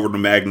ripped over the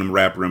Magnum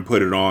wrapper and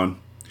put it on.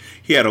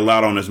 He had a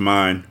lot on his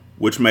mind,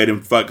 which made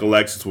him fuck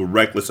Alexis with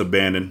reckless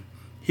abandon.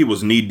 He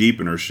was knee-deep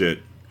in her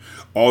shit.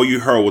 All you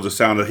heard was the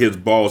sound of his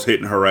balls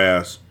hitting her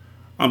ass.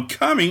 I'm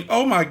coming!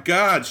 Oh my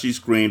God! She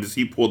screamed as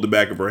he pulled the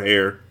back of her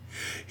hair.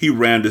 He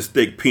rammed his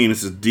thick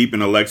penis as deep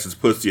in Alexis'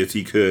 pussy as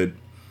he could.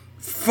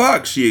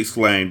 Fuck! She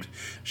exclaimed.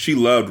 She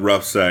loved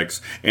rough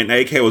sex, and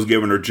AK was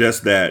giving her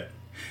just that.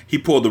 He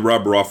pulled the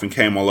rubber off and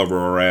came all over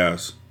her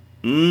ass.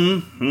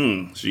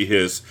 She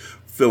hissed,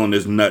 feeling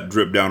his nut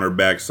drip down her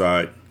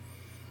backside.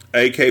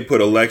 AK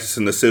put Alexis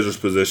in the scissors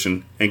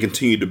position and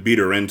continued to beat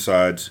her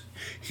insides.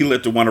 He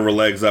lifted one of her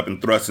legs up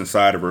and thrust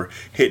inside of her,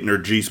 hitting her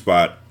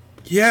G-spot.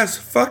 Yes,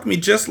 fuck me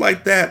just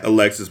like that,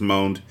 Alexis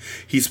moaned.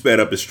 He sped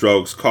up his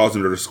strokes,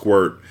 causing her to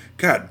squirt.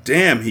 God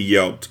damn, he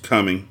yelped,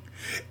 coming.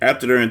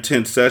 After their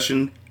intense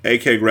session,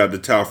 AK grabbed a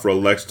towel for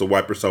Alexis to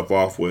wipe herself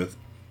off with.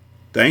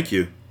 Thank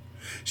you.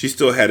 She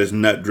still had his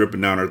nut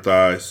dripping down her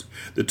thighs.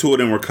 The two of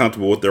them were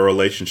comfortable with their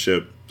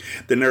relationship.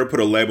 They never put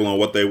a label on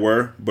what they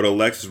were, but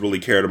Alexis really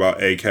cared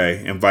about AK,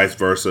 and vice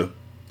versa.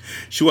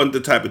 She wasn't the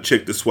type of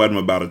chick to sweat him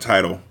about a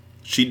title.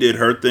 She did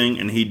her thing,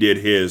 and he did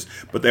his,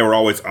 but they were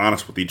always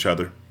honest with each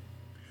other.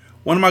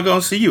 When am I going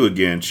to see you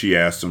again? She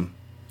asked him.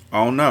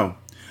 Oh no.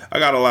 I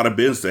got a lot of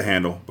business to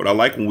handle, but I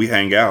like when we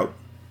hang out.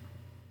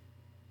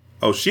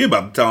 Oh, she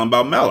about to tell him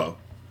about Mello.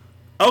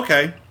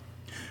 Okay.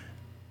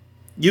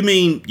 You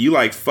mean you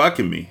like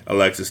fucking me,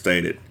 Alexis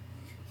stated.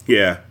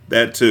 Yeah,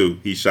 that too,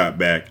 he shot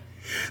back.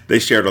 They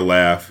shared a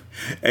laugh.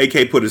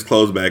 AK put his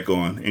clothes back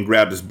on and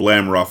grabbed his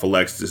blammer off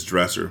Alexis'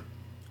 dresser.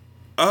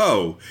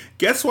 Oh,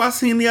 guess what I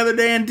seen the other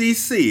day in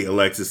D.C.,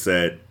 Alexis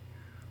said.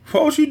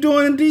 What was you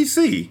doing in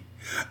D.C.?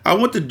 I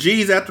went to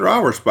G's after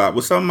hour spot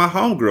with some of my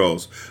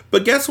homegirls,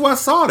 but guess who I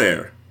saw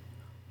there?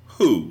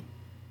 Who?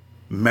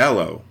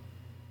 Mello.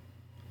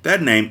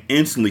 That name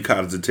instantly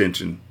caught his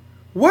attention.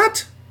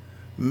 What?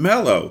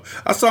 Mello.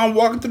 I saw him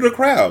walking through the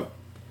crowd.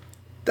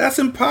 That's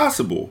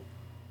impossible.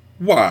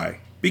 Why?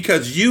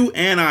 Because you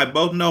and I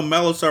both know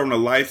Mello serving a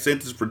life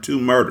sentence for 2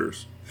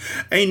 murders.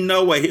 Ain't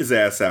no way his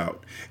ass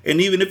out.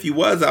 And even if he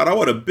was out, I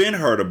would have been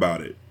heard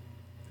about it.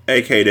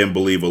 AK didn't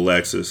believe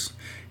Alexis.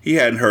 He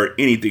hadn't heard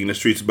anything in the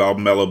streets about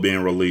Mello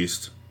being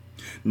released.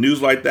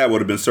 News like that would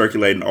have been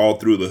circulating all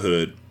through the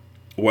hood.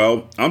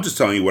 Well, I'm just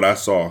telling you what I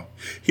saw.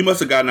 He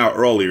must have gotten out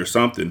early or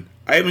something.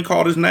 I even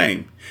called his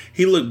name.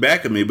 He looked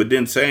back at me but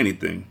didn't say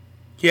anything.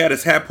 He had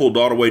his hat pulled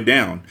all the way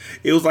down.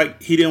 It was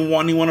like he didn't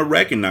want anyone to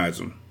recognize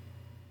him.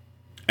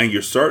 And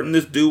you're certain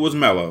this dude was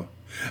Mello?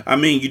 I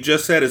mean, you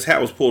just said his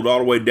hat was pulled all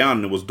the way down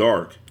and it was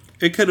dark.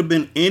 It could have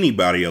been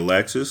anybody,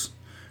 Alexis.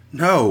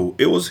 No,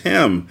 it was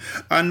him.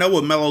 I know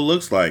what Mello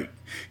looks like.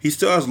 He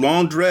still has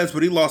long dreads,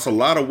 but he lost a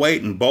lot of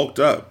weight and bulked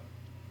up.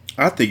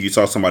 I think you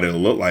saw somebody that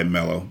looked like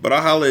Mello, but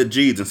I'll holler at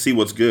G's and see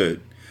what's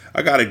good.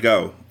 I gotta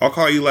go. I'll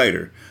call you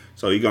later.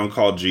 So you're gonna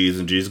call G's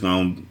and G's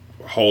gonna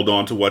hold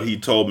on to what he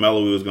told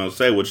Mello he was gonna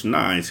say, which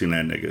I ain't seen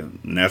that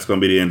nigga. And that's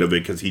gonna be the end of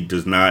it because he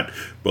does not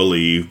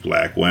believe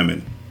black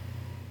women.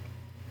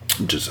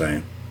 I'm just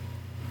saying.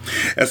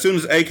 As soon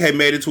as AK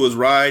made it to his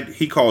ride,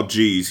 he called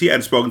G's. He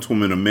hadn't spoken to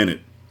him in a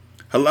minute.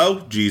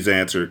 Hello? G's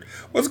answered.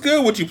 What's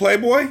good with you,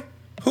 playboy?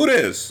 Who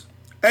this?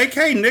 AK,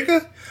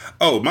 nigga?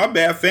 Oh, my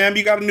bad, fam.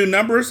 You got a new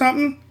number or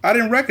something? I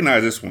didn't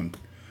recognize this one.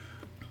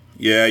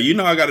 Yeah, you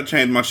know I gotta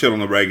change my shit on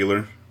the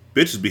regular.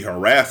 Bitches be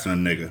harassing a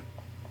nigga.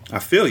 I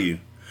feel you.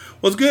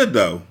 What's good,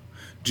 though?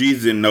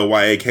 G's didn't know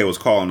why AK was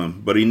calling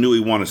him, but he knew he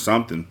wanted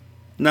something.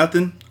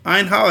 Nothing. I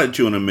ain't hollered at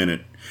you in a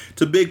minute.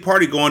 It's a big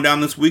party going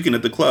down this weekend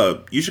at the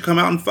club. You should come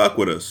out and fuck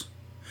with us.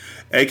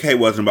 AK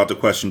wasn't about to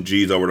question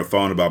G's over the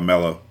phone about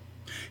Mello.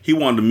 He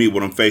wanted to meet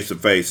with him face to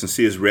face and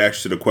see his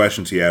reaction to the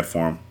questions he had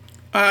for him.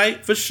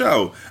 Alright, for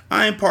sure.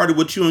 I ain't partied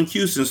with you and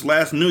Q since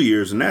last New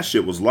Year's and that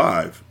shit was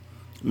live.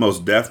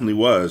 Most definitely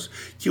was.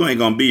 Q ain't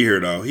gonna be here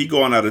though. He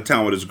going out of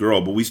town with his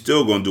girl, but we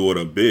still gonna do it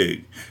up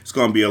big. It's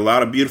gonna be a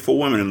lot of beautiful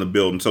women in the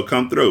building, so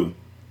come through.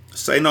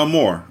 Say no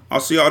more.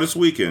 I'll see y'all this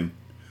weekend.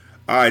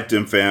 Alright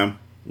then, fam.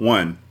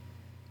 1.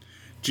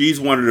 G's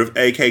wondered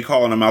if AK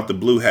calling him out the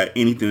blue had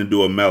anything to do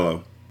with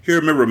Mello. He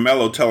remembered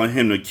Mello telling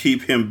him to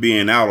keep him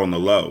being out on the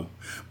low,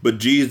 but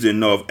G's didn't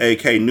know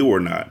if AK knew or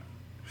not.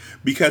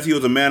 Because he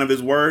was a man of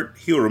his word,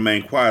 he would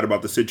remain quiet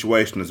about the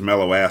situation as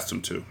Mello asked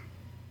him to.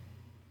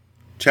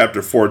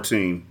 Chapter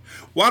 14.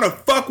 Why the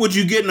fuck would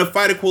you get in a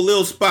fight at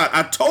Quillil's spot?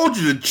 I told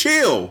you to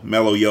chill,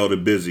 Mello yelled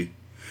at Busy.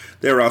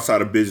 They were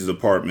outside of Busy's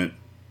apartment.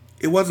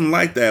 It wasn't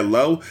like that,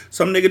 Lo.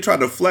 Some nigga tried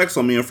to flex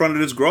on me in front of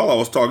this girl I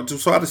was talking to,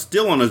 so I had to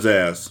steal on his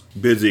ass.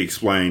 Busy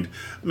explained.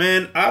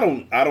 Man, I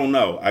don't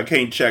know. I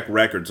can't check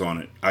records on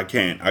it. I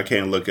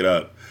can't look it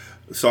up.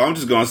 So I'm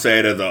just gonna say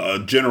it as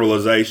a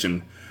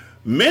generalization.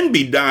 Men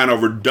be dying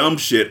over dumb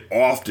shit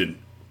often.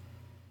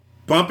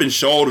 Bumping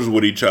shoulders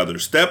with each other,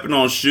 stepping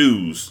on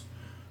shoes,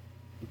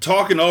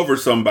 talking over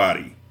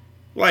somebody.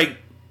 Like,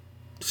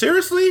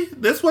 seriously?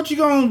 That's what you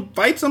gonna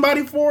fight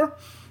somebody for?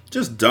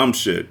 Just dumb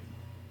shit.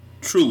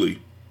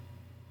 Truly.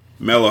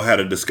 Mello had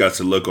a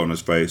disgusted look on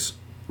his face.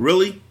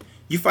 Really?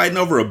 You fighting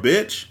over a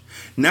bitch?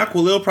 Now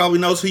Quillil probably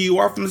knows who you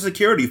are from the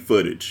security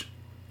footage.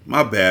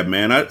 My bad,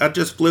 man. I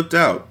just flipped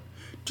out.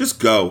 Just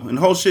go and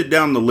hold shit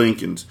down the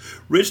Lincolns.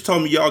 Rich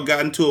told me y'all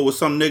got into it with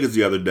some niggas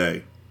the other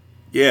day.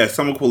 Yeah,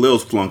 some of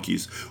Quillil's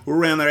flunkies. We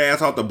ran their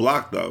ass off the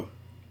block, though.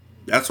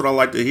 That's what I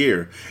like to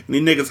hear. Any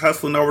niggas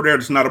hustling over there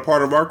that's not a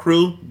part of our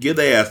crew, give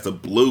their ass the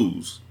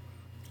blues.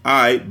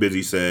 Alright,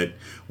 Busy said.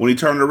 When he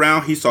turned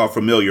around, he saw a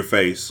familiar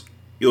face.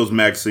 It was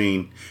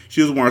Maxine.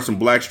 She was wearing some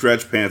black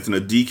stretch pants and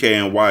a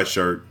DKNY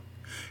shirt.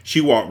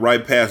 She walked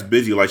right past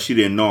Busy like she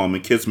didn't know him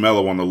and kissed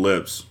Mello on the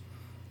lips.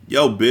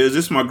 Yo, Biz,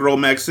 this is my girl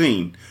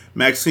Maxine.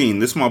 Maxine,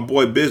 this is my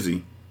boy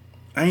Busy.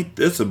 Ain't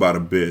this about a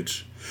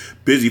bitch?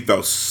 Busy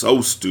felt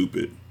so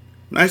stupid.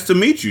 Nice to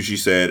meet you, she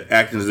said,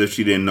 acting as if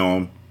she didn't know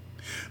him.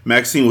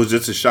 Maxine was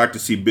just as shocked to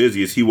see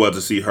Busy as he was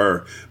to see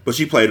her, but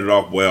she played it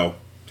off well.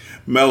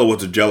 Mello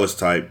was a jealous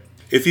type.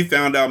 If he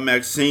found out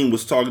Maxine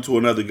was talking to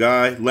another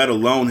guy, let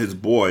alone his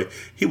boy,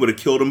 he would have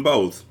killed them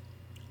both.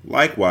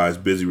 Likewise,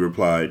 Busy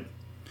replied.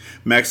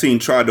 Maxine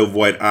tried to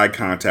avoid eye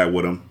contact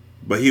with him,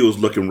 but he was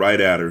looking right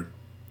at her.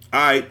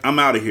 Alright, I'm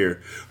out of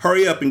here.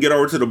 Hurry up and get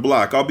over to the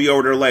block. I'll be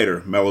over there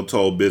later, Mello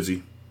told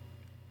Busy.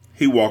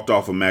 He walked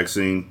off with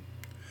Maxine.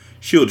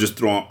 She was just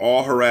throwing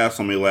all her ass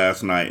on me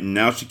last night, and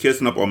now she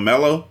kissing up on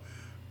Mello?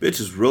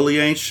 Bitches really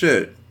ain't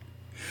shit.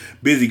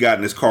 Busy got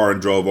in his car and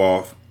drove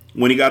off.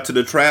 When he got to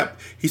the trap,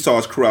 he saw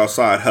his crew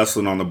outside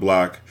hustling on the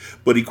block,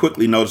 but he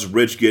quickly noticed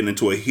Rich getting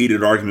into a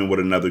heated argument with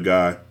another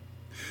guy.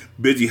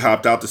 Busy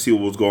hopped out to see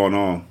what was going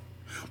on.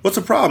 What's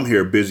the problem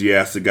here? Busy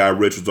asked the guy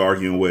Rich was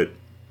arguing with.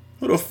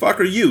 Who the fuck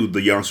are you?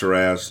 The youngster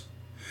asked.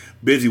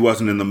 Busy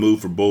wasn't in the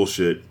mood for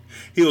bullshit.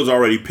 He was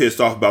already pissed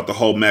off about the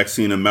whole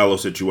Maxine and Mello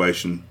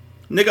situation.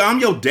 Nigga, I'm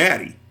your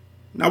daddy.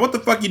 Now what the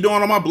fuck you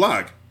doing on my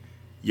block?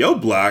 Yo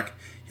block?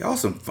 Y'all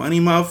some funny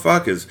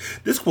motherfuckers.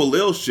 This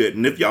Quillil shit,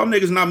 and if y'all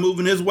niggas not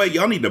moving his way,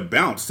 y'all need to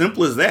bounce.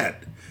 Simple as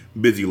that.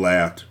 Busy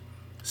laughed.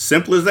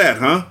 Simple as that,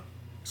 huh?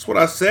 That's what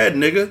I said,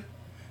 nigga.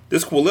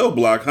 This Quillil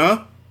block,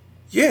 huh?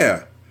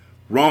 Yeah.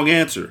 Wrong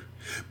answer.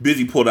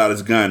 Busy pulled out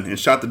his gun and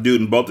shot the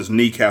dude in both his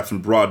kneecaps in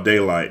broad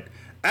daylight.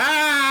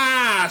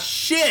 Ah,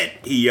 shit,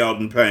 he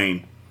yelled in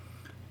pain.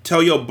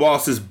 Tell your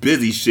boss it's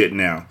Busy shit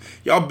now.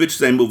 Y'all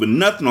bitches ain't moving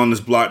nothing on this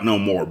block no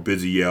more,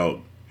 Busy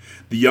yelled.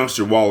 The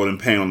youngster wallowed in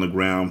pain on the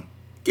ground.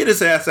 Get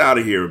his ass out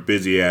of here,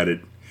 Busy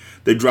added.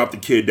 They dropped the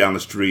kid down the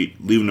street,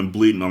 leaving him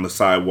bleeding on the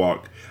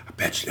sidewalk. I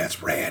bet you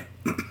that's rad.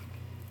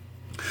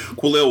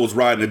 Quillil was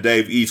riding to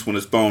Dave East when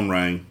his phone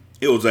rang.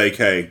 It was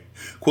AK.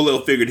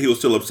 Quillil figured he was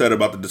still upset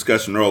about the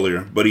discussion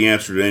earlier, but he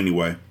answered it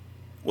anyway.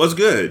 What's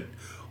good?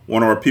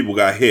 One of our people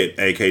got hit,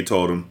 AK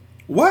told him.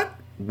 What?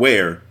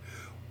 Where?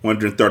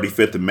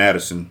 135th and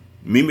Madison.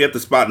 Meet me at the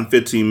spot in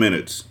 15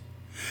 minutes.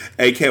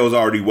 AK was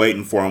already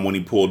waiting for him when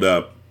he pulled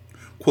up.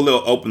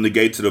 Quillil opened the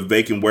gate to the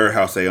vacant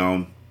warehouse they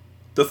owned.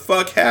 The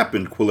fuck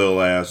happened?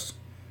 Quillil asked.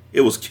 It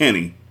was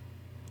Kenny.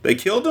 They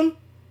killed him?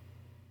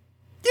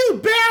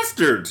 You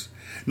bastards!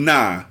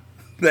 Nah,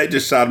 they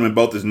just shot him in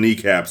both his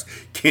kneecaps.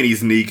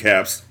 Kenny's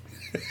kneecaps.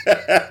 He's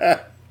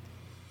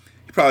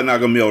probably not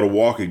gonna be able to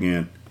walk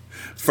again.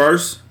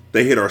 First,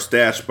 they hit our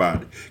stash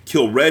spot.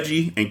 Killed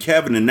Reggie and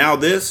Kevin, and now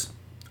this?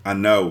 I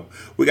know.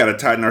 We gotta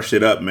tighten our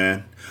shit up,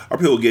 man. Our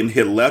people getting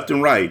hit left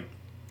and right.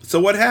 So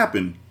what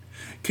happened?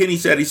 Kenny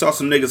said he saw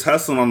some niggas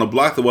hustling on the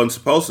block that wasn't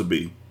supposed to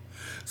be.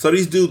 So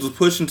these dudes was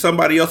pushing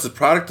somebody else's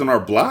product on our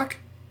block?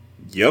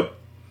 Yep.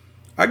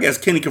 I guess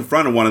Kenny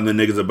confronted one of the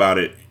niggas about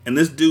it, and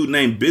this dude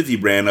named Busy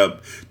ran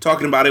up,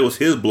 talking about it was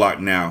his block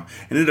now,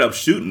 and ended up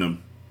shooting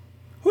him.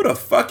 Who the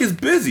fuck is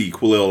Busy?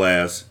 Quillil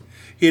asked.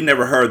 He had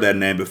never heard that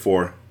name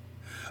before.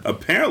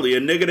 Apparently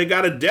a nigga that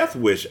got a death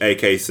wish,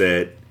 AK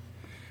said.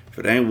 If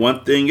it ain't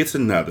one thing, it's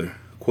another.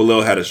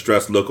 Quillil had a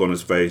stressed look on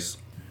his face.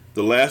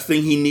 The last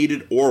thing he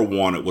needed or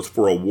wanted was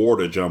for a war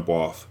to jump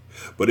off,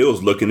 but it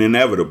was looking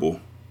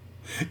inevitable.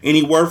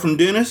 Any word from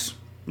Dennis?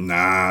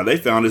 Nah, they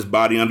found his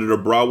body under the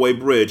Broadway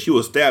Bridge. He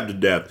was stabbed to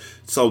death,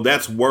 so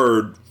that's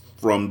word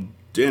from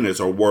Dennis,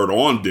 or word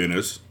on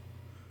Dennis.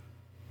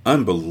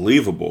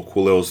 Unbelievable,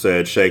 Quillil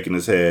said, shaking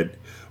his head.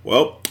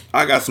 Well,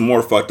 I got some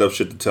more fucked up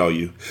shit to tell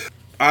you.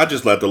 I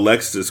just left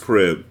Alexis's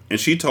crib, and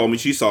she told me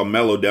she saw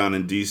Mello down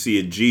in D.C.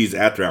 at G's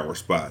after hour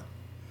spot.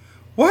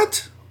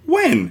 What?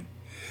 When?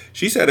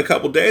 She said a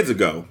couple days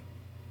ago.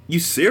 You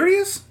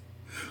serious?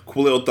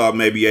 Khalil thought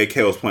maybe AK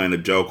was playing a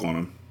joke on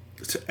him.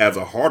 As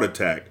a heart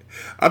attack.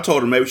 I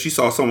told her maybe she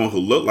saw someone who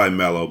looked like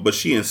Mello, but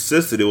she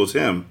insisted it was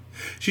him.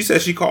 She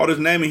said she called his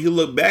name and he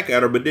looked back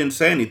at her but didn't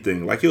say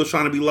anything, like he was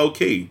trying to be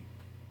low-key.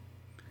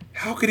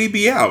 How could he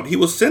be out? He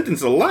was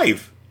sentenced to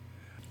life.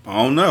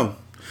 I don't know.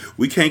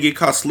 We can't get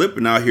caught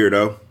slipping out here,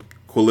 though.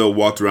 Khalil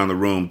walked around the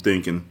room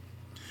thinking.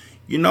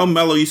 You know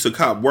Mello used to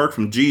cop work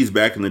from G's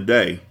back in the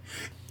day.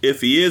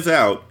 If he is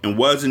out and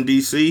was in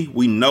D.C.,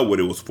 we know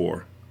what it was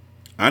for.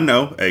 I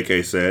know,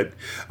 AK said.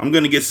 I'm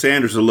going to get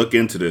Sanders to look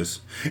into this.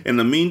 In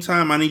the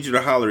meantime, I need you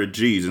to holler at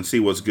G's and see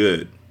what's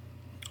good.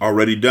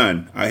 Already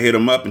done. I hit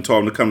him up and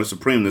told him to come to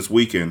Supreme this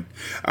weekend.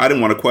 I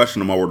didn't want to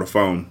question him over the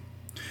phone.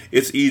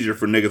 It's easier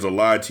for niggas to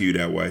lie to you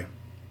that way.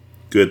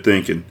 Good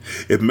thinking.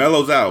 If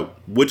Mello's out,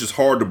 which is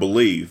hard to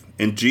believe,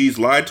 and G's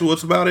lied to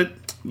us about it,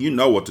 you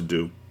know what to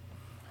do.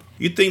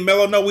 You think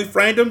Mello know we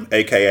framed him?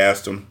 AK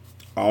asked him.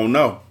 I don't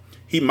know.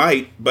 He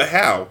might, but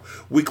how?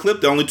 We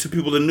clipped the only two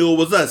people that knew it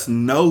was us.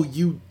 No,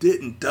 you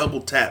didn't double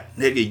tap,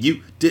 nigga.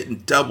 You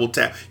didn't double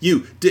tap.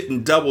 You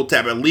didn't double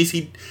tap. At least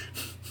he...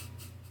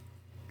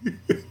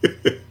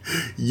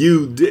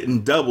 You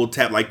didn't double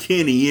tap like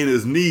Kenny in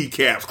his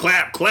kneecaps.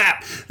 Clap,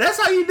 clap.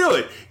 That's how you do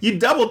it. You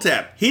double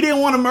tap. He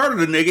didn't want to murder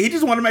the nigga. He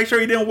just wanted to make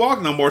sure he didn't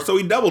walk no more, so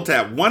he double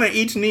tapped. One at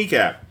each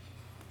kneecap.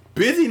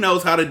 Busy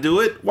knows how to do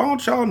it. Why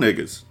don't y'all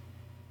niggas?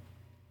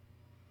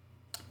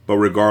 But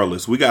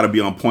regardless, we got to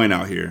be on point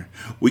out here.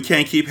 We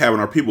can't keep having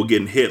our people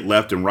getting hit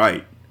left and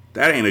right.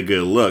 That ain't a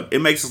good look. It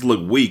makes us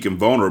look weak and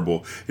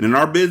vulnerable. And in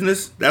our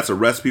business, that's a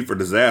recipe for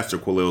disaster,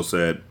 Khalil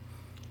said.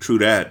 True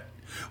that.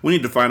 We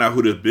need to find out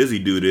who this busy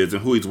dude is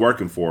and who he's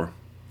working for.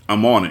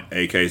 I'm on it,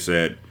 AK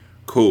said.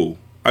 Cool.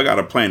 I got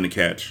a plane to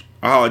catch.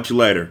 I'll holler at you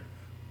later.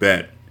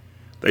 Bet.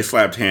 They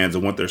slapped hands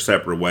and went their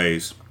separate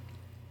ways.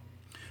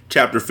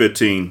 Chapter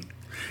 15.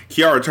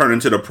 Kiara turned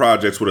into the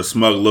projects with a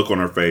smug look on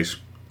her face.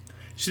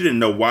 She didn't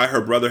know why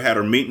her brother had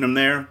her meeting him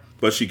there,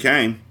 but she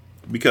came.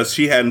 Because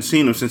she hadn't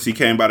seen him since he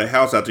came by the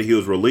house after he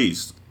was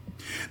released.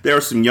 There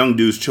were some young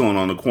dudes chilling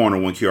on the corner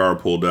when Kiara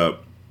pulled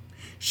up.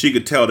 She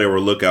could tell they were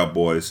lookout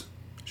boys.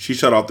 She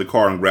shut off the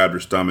car and grabbed her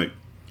stomach.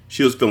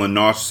 She was feeling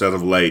nauseous as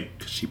of late,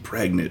 because she's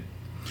pregnant.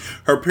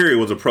 Her period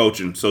was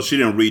approaching, so she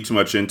didn't read too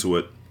much into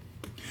it.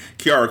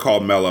 Kiara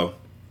called Mello.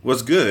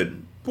 What's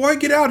good? Boy,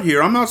 get out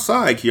here. I'm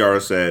outside,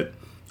 Kiara said.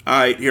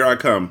 Alright, here I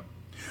come.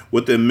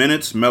 Within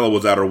minutes, Mello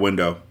was out her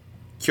window.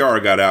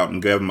 Kiara got out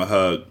and gave him a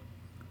hug.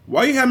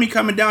 Why you have me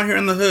coming down here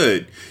in the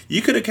hood?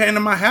 You could have came to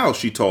my house,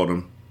 she told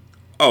him.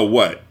 Oh,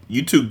 what?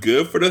 You too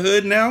good for the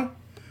hood now?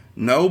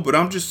 No, but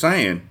I'm just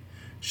saying.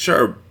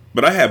 Sure,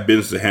 but I have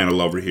business to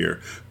handle over here.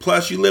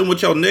 Plus, you live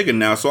with your nigga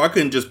now, so I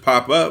couldn't just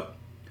pop up.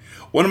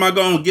 When am I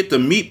going to get to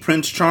meet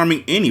Prince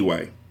Charming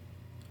anyway?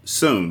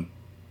 Soon.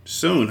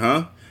 Soon,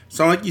 huh?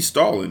 Sound like you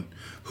stalling.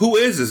 Who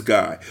is this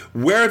guy?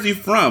 Where is he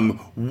from?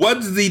 What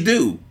does he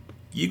do?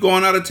 You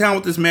going out of town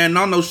with this man and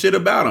I don't know shit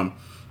about him.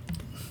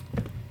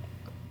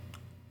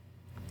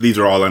 These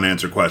are all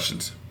unanswered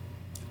questions.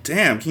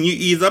 Damn, can you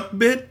ease up a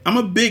bit? I'm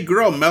a big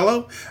girl,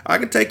 Mello. I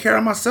can take care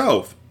of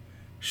myself.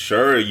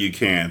 Sure you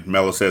can,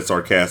 Mello said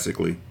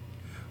sarcastically.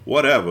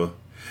 Whatever.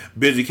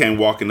 Busy came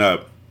walking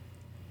up.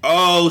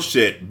 Oh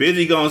shit,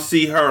 Busy gonna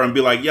see her and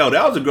be like, yo,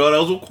 that was a girl that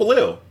was with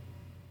Khalil.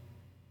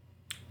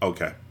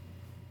 Okay.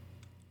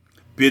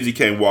 Busy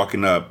came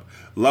walking up.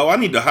 Lo, I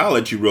need to holler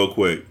at you real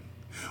quick.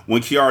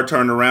 When Kiara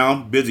turned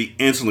around, Busy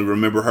instantly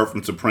remembered her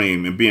from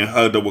Supreme and being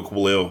hugged up with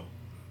Khalil.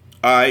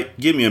 Alright,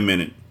 give me a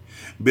minute.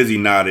 Busy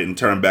nodded and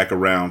turned back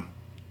around.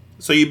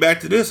 So you back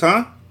to this,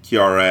 huh?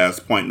 Kiara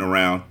asked, pointing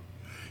around.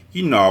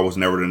 You know I was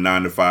never the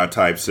 9-to-5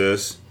 type,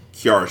 sis.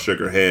 Kiara shook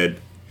her head.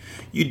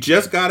 You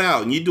just got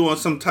out and you doing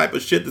some type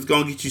of shit that's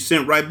gonna get you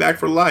sent right back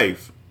for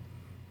life.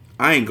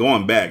 I ain't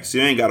going back, so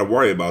you ain't gotta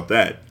worry about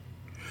that.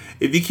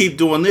 If you keep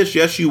doing this,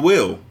 yes you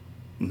will.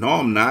 No,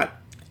 I'm not.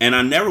 And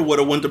I never would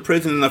have went to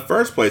prison in the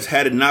first place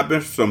had it not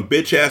been for some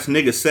bitch-ass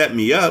nigga set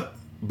me up.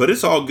 But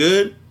it's all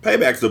good.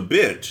 Payback's a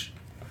bitch.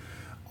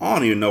 I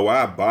don't even know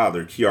why I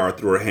bothered. Kiara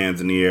threw her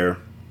hands in the air.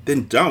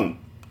 Then don't.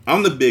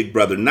 I'm the big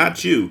brother,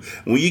 not you.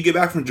 And when you get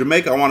back from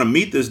Jamaica, I want to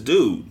meet this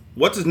dude.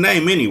 What's his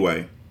name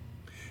anyway?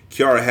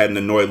 Kiara had an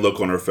annoyed look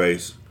on her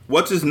face.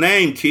 What's his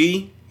name,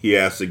 Key? He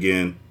asked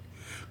again.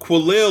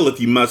 Khalil, if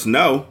you must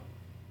know.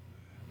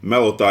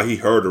 Mello thought he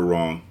heard her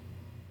wrong.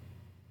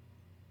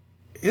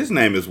 His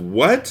name is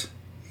what?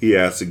 He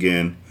asked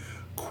again.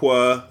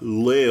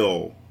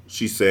 Khalil,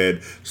 she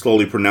said,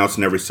 slowly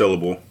pronouncing every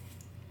syllable.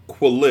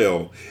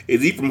 Khalil.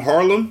 Is he from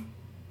Harlem?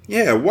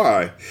 Yeah,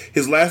 why?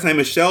 His last name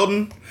is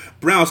Sheldon?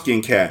 Brown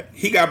skin cat.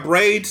 He got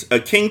braids, a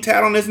king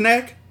tat on his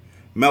neck?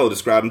 Mello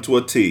described him to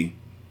a T.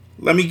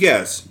 Let me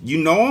guess. You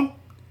know him?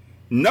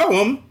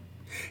 Know him?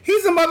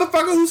 He's the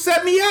motherfucker who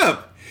set me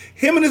up.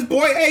 Him and his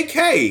boy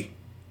AK.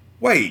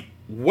 Wait,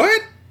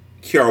 what?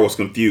 Kiara was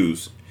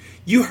confused.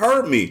 You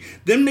heard me.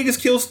 Them niggas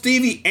killed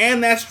Stevie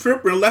and that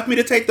stripper and left me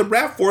to take the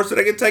rap force so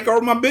they could take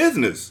over my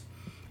business.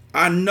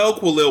 I know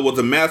Quilil was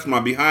a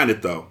mastermind behind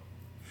it, though.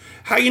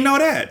 How you know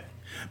that?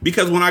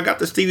 Because when I got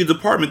to Stevie's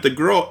apartment, the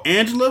girl,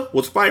 Angela,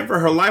 was fighting for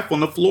her life on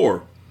the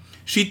floor.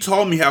 She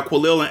told me how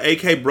Quilil and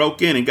AK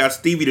broke in and got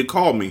Stevie to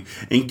call me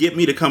and get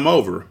me to come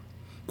over.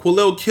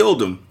 Quilil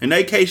killed him, and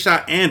AK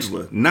shot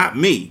Angela, not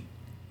me.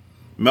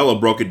 Mello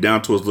broke it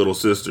down to his little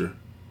sister.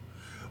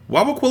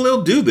 Why would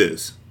Quilil do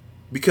this?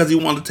 Because he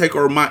wanted to take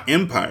over my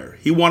empire.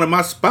 He wanted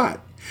my spot.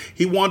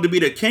 He wanted to be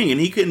the king,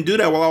 and he couldn't do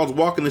that while I was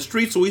walking the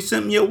streets, so he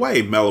sent me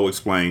away, Mello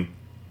explained.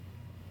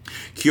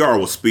 Kiara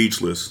was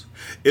speechless.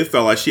 It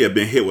felt like she had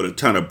been hit with a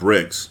ton of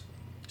bricks.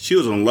 She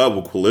was in love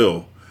with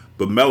Quilil,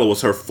 but Mello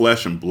was her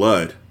flesh and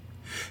blood.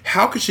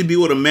 How could she be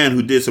with a man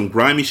who did some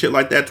grimy shit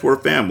like that to her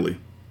family?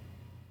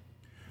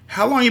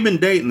 How long you been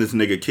dating this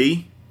nigga,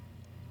 Key?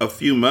 A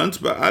few months,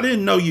 but I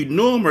didn't know you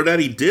knew him or that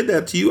he did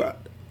that to you.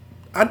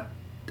 I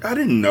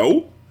didn't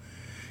know.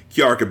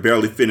 Kiara could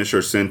barely finish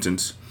her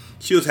sentence.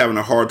 She was having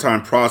a hard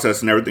time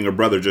processing everything her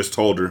brother just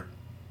told her.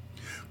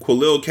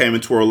 Quilil came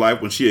into her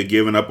life when she had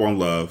given up on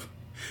love.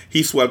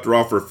 He swept her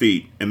off her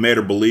feet and made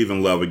her believe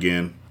in love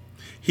again.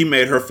 He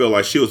made her feel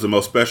like she was the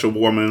most special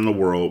woman in the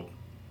world.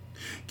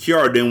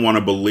 Kiara didn't want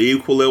to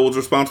believe Quilil was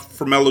responsible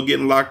for Mello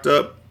getting locked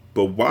up,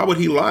 but why would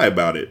he lie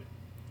about it?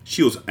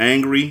 She was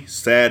angry,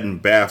 sad,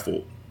 and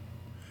baffled.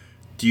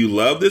 Do you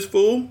love this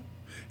fool?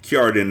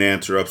 Kiara didn't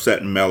answer,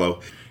 upset and Mello.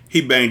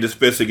 He banged his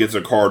fist against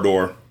her car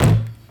door.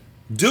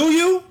 Do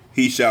you?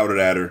 He shouted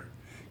at her.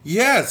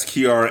 Yes,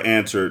 Kiara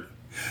answered.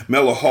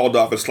 Mello hauled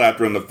off and slapped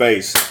her in the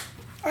face.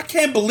 I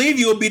can't believe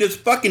you would be this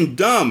fucking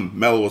dumb,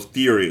 Mello was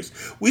furious.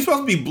 We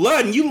supposed to be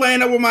blood and you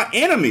laying up with my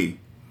enemy.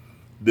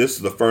 This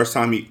is the first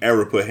time he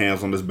ever put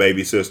hands on his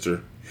baby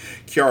sister.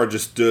 Kiara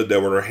just stood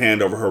there with her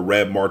hand over her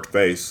red marked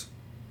face.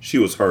 She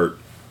was hurt.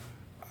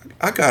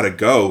 I gotta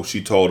go,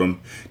 she told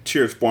him,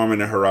 tears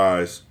forming in her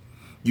eyes.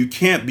 You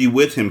can't be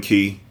with him,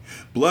 Key.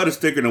 Blood is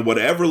thicker than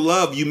whatever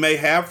love you may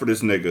have for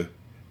this nigga.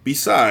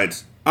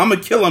 Besides, I'ma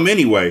kill him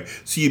anyway,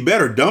 so you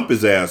better dump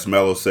his ass,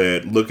 Mello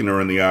said, looking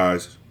her in the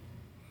eyes.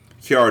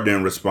 Kiara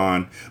didn't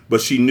respond,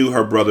 but she knew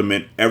her brother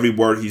meant every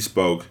word he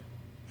spoke.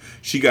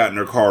 She got in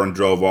her car and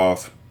drove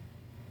off.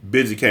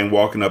 Busy came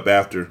walking up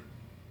after.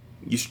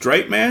 You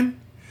straight, man?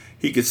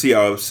 He could see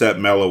how upset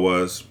Mello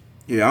was.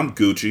 Yeah, I'm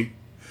Gucci.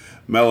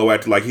 Mello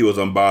acted like he was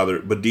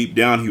unbothered, but deep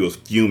down he was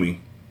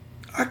fuming.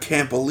 I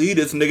can't believe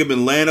this nigga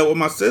been laying up with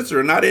my sister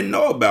and I didn't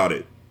know about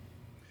it.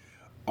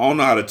 I don't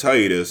know how to tell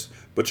you this,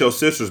 but your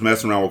sister's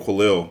messing around with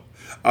Quilil.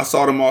 I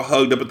saw them all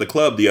hugged up at the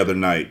club the other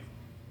night.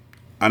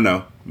 I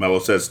know, Mello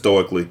said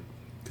stoically.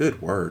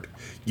 Good word.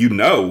 You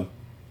know?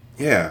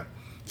 Yeah.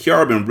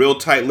 Kiara been real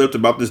tight-lipped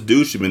about this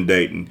dude she been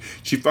dating.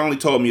 She finally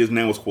told me his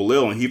name was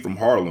Quilil and he from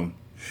Harlem.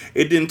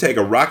 It didn't take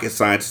a rocket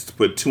scientist to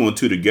put two and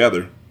two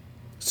together.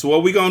 So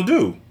what we gonna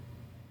do?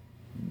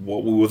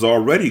 What we was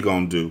already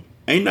gonna do.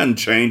 Ain't nothing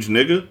changed,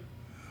 nigga.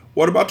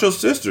 What about your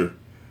sister?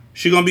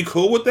 She gonna be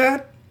cool with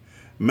that?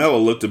 Mello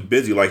looked at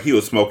Busy like he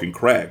was smoking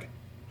crack.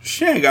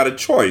 She ain't got a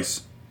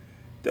choice.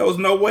 There was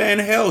no way in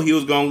hell he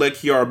was gonna let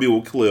Kiara be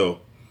with Quilil.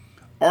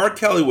 R.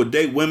 Kelly would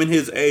date women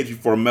his age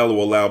before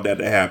Mello allowed that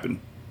to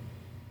happen.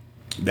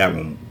 That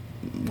one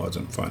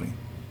wasn't funny.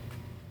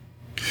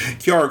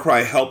 Kiara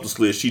cried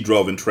helplessly as she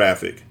drove in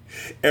traffic.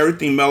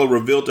 Everything Mello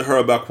revealed to her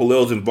about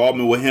Quilil's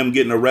involvement with him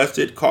getting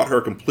arrested caught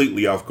her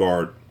completely off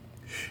guard.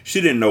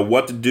 She didn't know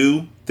what to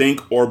do,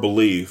 think, or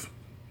believe.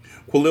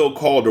 Quilil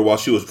called her while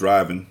she was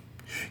driving.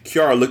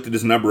 Kiara looked at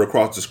his number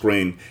across the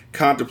screen,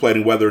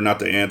 contemplating whether or not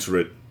to answer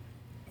it.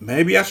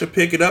 Maybe I should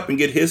pick it up and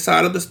get his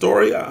side of the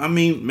story? I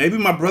mean, maybe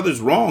my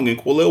brother's wrong and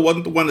Quilil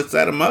wasn't the one that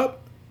set him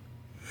up?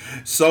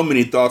 So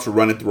many thoughts were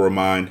running through her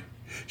mind.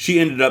 She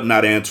ended up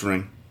not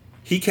answering.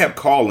 He kept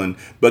calling,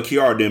 but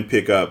Kiara didn't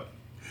pick up.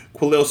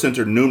 Quilil sent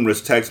her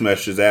numerous text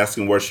messages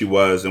asking where she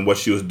was and what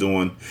she was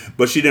doing,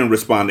 but she didn't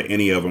respond to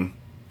any of them.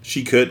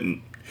 She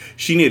couldn't.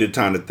 She needed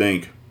time to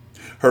think.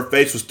 Her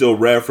face was still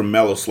red from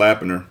Mello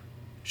slapping her.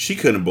 She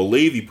couldn't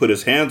believe he put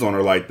his hands on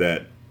her like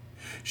that.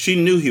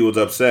 She knew he was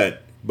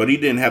upset, but he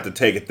didn't have to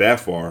take it that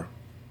far.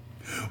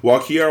 While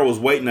Kiara was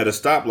waiting at a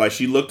stoplight,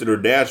 she looked at her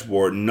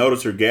dashboard and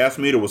noticed her gas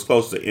meter was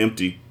close to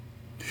empty.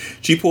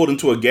 She pulled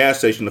into a gas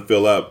station to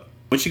fill up.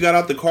 When she got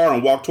out the car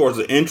and walked towards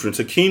the entrance,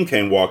 Hakeem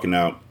came walking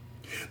out.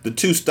 The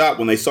two stopped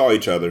when they saw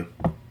each other.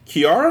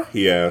 Kiara?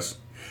 He asked.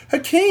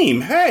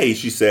 Hakeem, hey,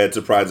 she said,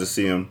 surprised to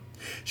see him.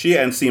 She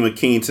hadn't seen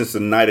Hakeem since the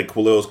night at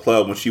Quilil's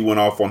club when she went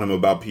off on him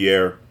about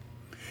Pierre.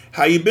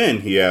 How you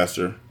been? He asked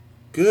her.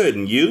 Good,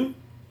 and you?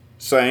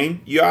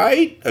 Same. You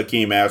alright?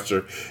 Hakeem asked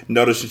her,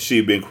 noticing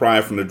she'd been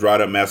crying from the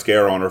dried up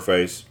mascara on her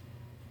face.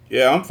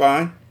 Yeah, I'm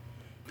fine.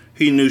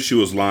 He knew she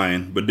was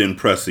lying, but didn't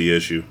press the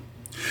issue.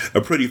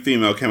 A pretty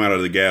female came out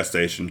of the gas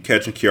station,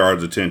 catching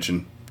Kiara's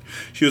attention.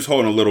 She was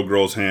holding a little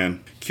girl's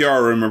hand.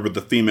 Kiara remembered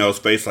the female's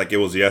face like it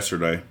was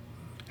yesterday.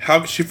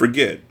 How could she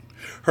forget?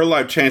 Her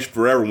life changed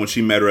forever when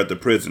she met her at the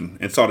prison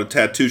and saw the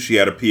tattoo she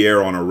had of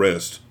Pierre on her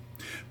wrist.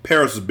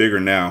 Paris was bigger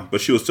now,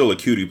 but she was still a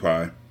cutie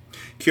pie.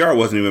 Kiara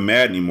wasn't even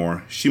mad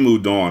anymore. She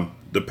moved on.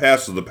 The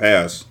past was the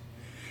past.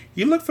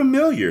 You look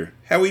familiar.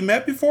 Have we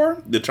met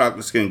before? The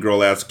chocolate-skinned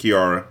girl asked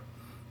Kiara.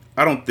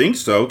 I don't think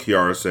so,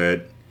 Kiara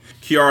said.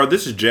 Kiara,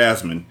 this is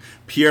Jasmine,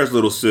 Pierre's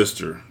little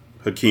sister.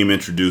 Hakeem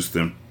introduced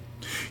them.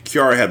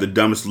 Kiara had the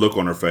dumbest look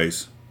on her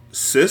face.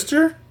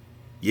 Sister?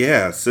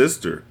 Yeah,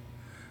 sister.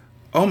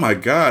 Oh my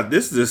God,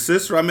 this is the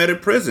sister I met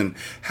at prison.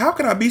 How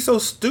could I be so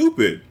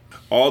stupid?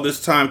 All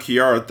this time,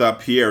 Kiara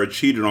thought Pierre had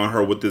cheated on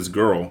her with this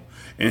girl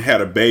and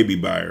had a baby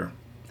by her.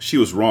 She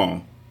was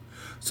wrong.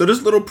 So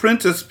this little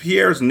princess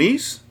Pierre's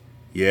niece?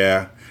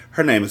 Yeah,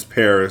 her name is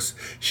Paris.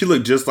 She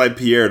looked just like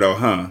Pierre though,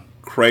 huh?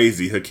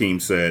 Crazy, Hakeem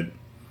said.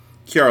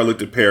 Kiara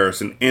looked at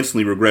Paris and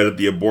instantly regretted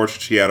the abortion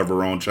she had of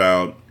her own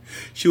child.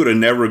 She would have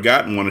never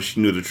gotten one if she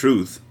knew the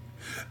truth.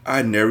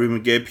 I never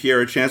even gave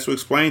Pierre a chance to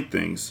explain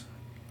things.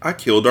 I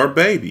killed our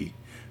baby.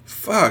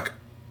 Fuck.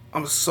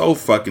 I'm so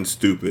fucking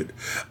stupid.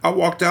 I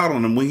walked out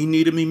on him when he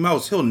needed me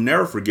most. He'll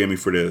never forgive me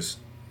for this.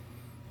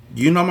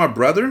 You know my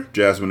brother?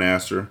 Jasmine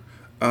asked her.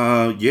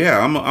 Yeah,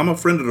 I'm a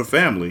friend of the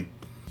family.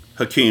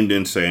 Hakeem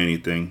didn't say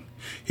anything.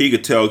 He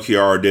could tell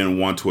Kiara didn't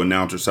want to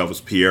announce herself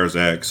as Pierre's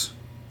ex.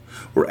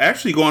 We're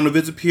actually going to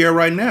visit Pierre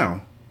right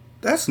now.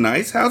 That's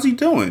nice. How's he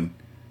doing?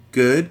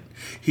 Good.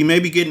 He may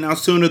be getting out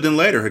sooner than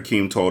later,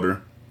 Hakeem told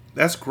her.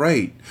 That's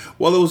great.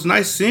 Well, it was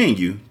nice seeing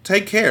you.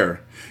 Take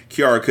care.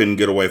 Kiara couldn't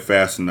get away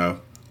fast enough.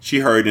 She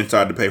hurried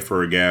inside to pay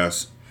for her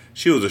gas.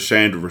 She was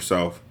ashamed of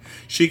herself.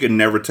 She could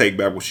never take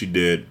back what she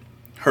did.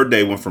 Her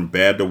day went from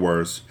bad to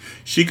worse.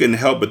 She couldn't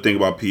help but think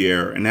about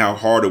Pierre and how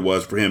hard it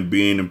was for him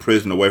being in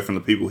prison away from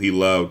the people he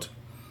loved.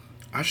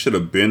 I should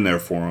have been there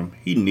for him.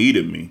 He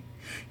needed me.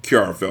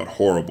 Kiara felt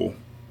horrible.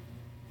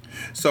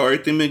 So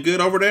everything been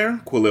good over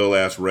there? Quilil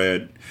asked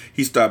Red.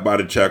 He stopped by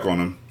to check on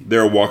him. They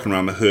were walking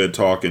around the hood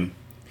talking.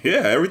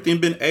 Yeah, everything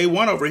been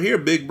A1 over here,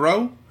 big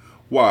bro.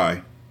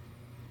 Why?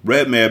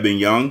 Red may have been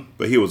young,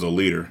 but he was a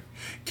leader.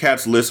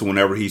 Cats listened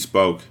whenever he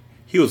spoke.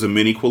 He was a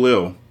mini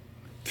Quilil.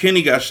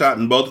 Kenny got shot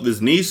in both of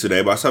his knees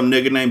today by some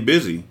nigga named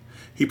Busy.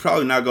 He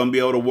probably not gonna be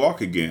able to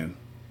walk again.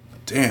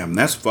 Damn,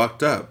 that's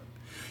fucked up.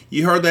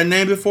 You heard that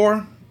name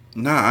before?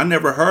 Nah, I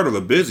never heard of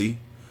a Busy.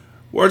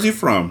 Where's he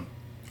from?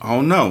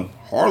 Oh no,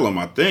 Harlem,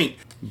 I think.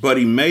 But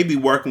he may be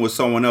working with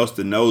someone else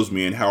that knows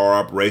me and how our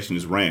operation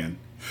is ran.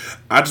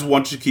 I just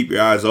want you to keep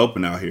your eyes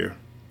open out here.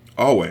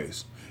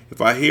 Always.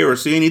 If I hear or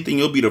see anything,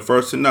 you'll be the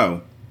first to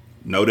know.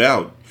 No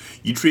doubt.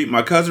 You treat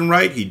my cousin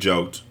right? He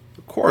joked.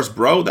 Of course,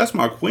 bro. That's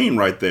my queen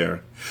right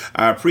there.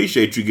 I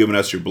appreciate you giving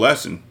us your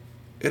blessing.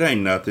 It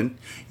ain't nothing.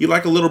 You're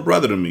like a little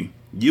brother to me.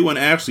 You and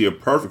Ashley are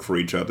perfect for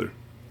each other.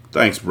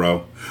 Thanks,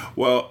 bro.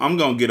 Well, I'm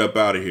gonna get up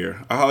out of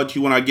here. I'll holler at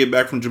you when I get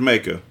back from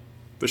Jamaica.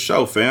 For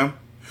sure, fam.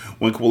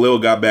 When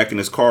Quilil got back in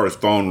his car, his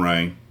phone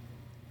rang.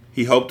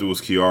 He hoped it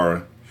was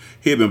Kiara.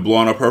 He had been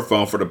blowing up her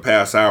phone for the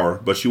past hour,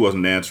 but she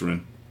wasn't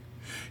answering.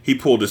 He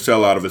pulled his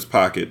cell out of his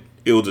pocket.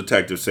 It was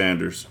Detective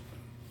Sanders.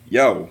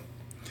 Yo,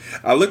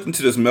 I looked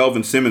into this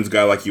Melvin Simmons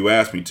guy like you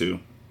asked me to.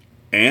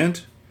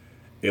 And?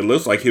 It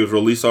looks like he was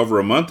released over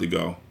a month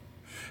ago.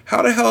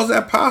 How the hell is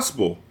that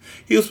possible?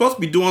 He was supposed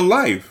to be doing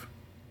life.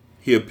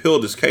 He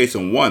appealed his case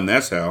and won,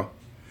 that's how.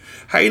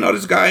 How you know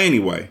this guy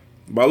anyway?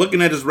 By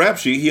looking at his rap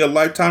sheet, he a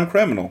lifetime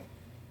criminal.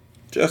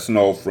 Just an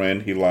old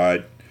friend, he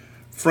lied.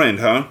 Friend,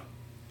 huh?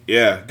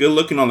 Yeah, good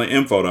looking on the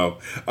info though.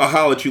 I'll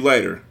holler at you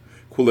later.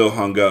 Quilil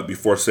hung up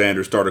before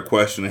Sanders started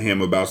questioning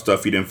him about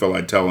stuff he didn't feel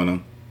like telling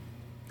him.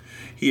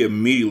 He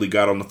immediately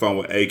got on the phone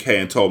with AK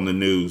and told him the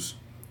news.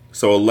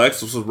 So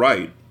Alexis was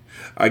right.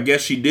 I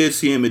guess she did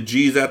see him at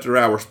G's After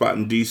Hours spot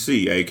in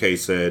D.C., AK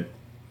said.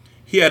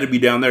 He had to be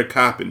down there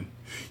copping.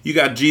 You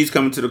got G's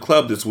coming to the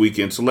club this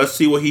weekend, so let's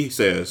see what he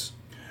says.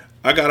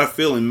 I got a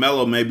feeling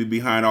Mello may be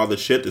behind all the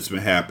shit that's been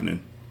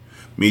happening.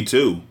 Me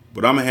too,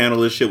 but I'm going to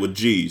handle this shit with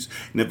G's.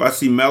 And if I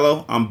see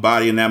Mello, I'm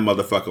bodying that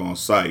motherfucker on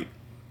sight.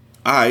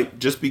 Alright,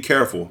 just be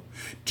careful.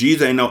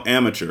 G's ain't no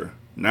amateur.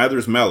 Neither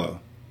is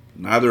Mello.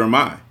 Neither am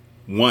I.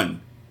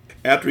 One.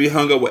 After he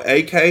hung up with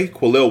AK,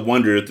 Quilil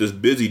wondered if this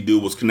busy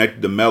dude was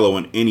connected to Mello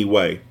in any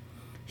way.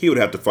 He would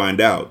have to find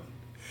out.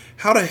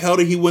 How the hell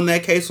did he win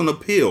that case on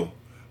appeal?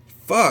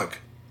 Fuck.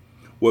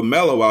 With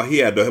Mello out, he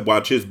had to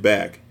watch his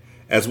back,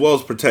 as well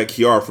as protect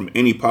Kiara from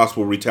any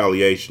possible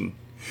retaliation.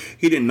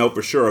 He didn't know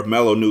for sure if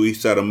Mello knew he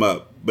set him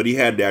up, but he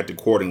had to act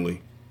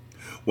accordingly.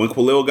 When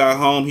Quilil got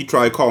home, he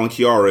tried calling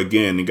Kiara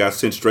again and got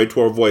sent straight to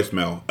her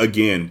voicemail,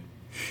 again.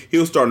 He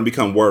was starting to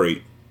become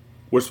worried.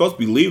 We're supposed to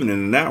be leaving in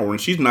an hour and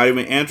she's not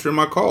even answering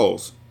my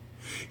calls.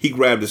 He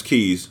grabbed his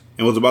keys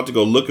and was about to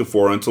go looking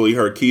for her until he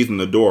heard keys in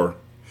the door.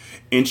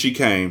 In she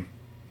came.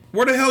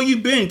 Where the hell you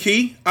been,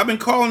 Key? I've been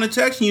calling and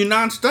texting you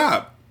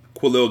nonstop.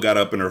 Quilil got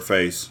up in her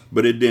face,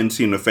 but it didn't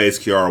seem to faze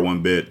Kiara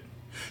one bit.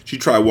 She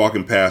tried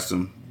walking past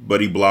him,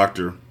 but he blocked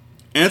her.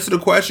 Answer the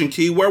question,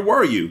 Key. Where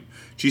were you?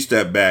 She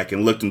stepped back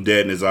and looked him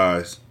dead in his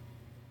eyes.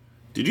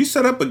 Did you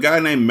set up a guy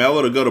named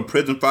Mello to go to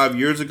prison 5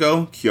 years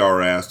ago?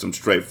 Kiara asked him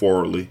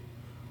straightforwardly.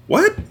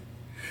 What?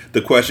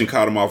 The question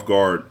caught him off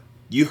guard.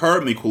 You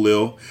heard me,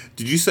 Quilil.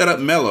 Did you set up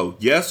Mello,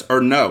 yes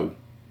or no?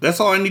 That's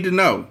all I need to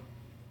know.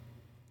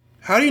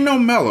 How do you know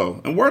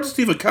Mello? And where's this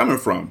even coming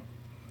from?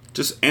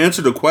 Just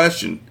answer the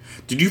question.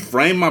 Did you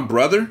frame my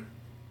brother?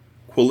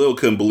 Quilil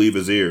couldn't believe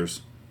his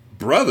ears.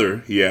 Brother?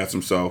 He asked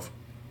himself.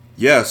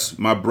 Yes,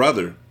 my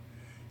brother.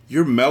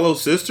 Your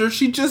Mello's sister?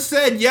 She just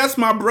said, yes,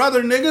 my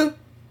brother, nigga.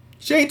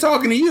 She ain't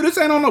talking to you. This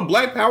ain't on no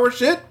Black Power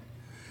shit.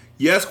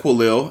 Yes,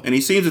 Quilil, and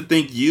he seems to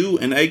think you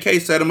and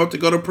AK set him up to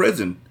go to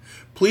prison.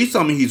 Please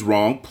tell me he's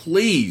wrong.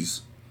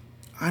 Please.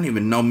 I didn't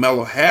even know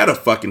Mello had a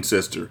fucking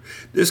sister.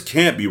 This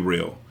can't be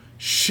real.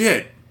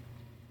 Shit.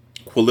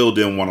 Quilil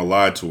didn't want to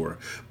lie to her,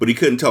 but he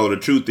couldn't tell her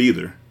the truth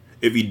either.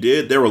 If he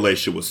did, their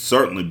relationship would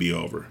certainly be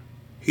over.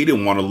 He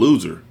didn't want to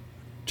lose her.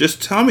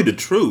 Just tell me the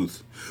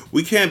truth.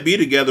 We can't be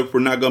together if we're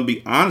not going to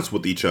be honest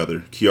with each other,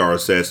 Kiara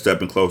said,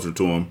 stepping closer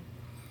to him.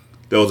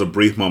 There was a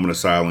brief moment of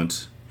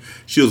silence.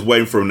 She was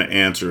waiting for him to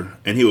answer,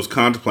 and he was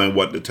contemplating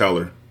what to tell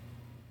her.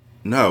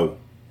 No,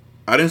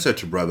 I didn't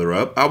set your brother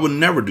up. I would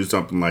never do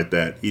something like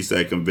that, he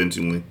said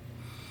convincingly.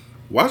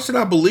 Why should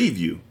I believe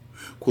you?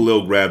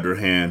 Quilil grabbed her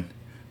hand.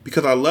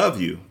 Because I love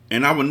you,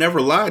 and I would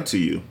never lie to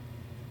you.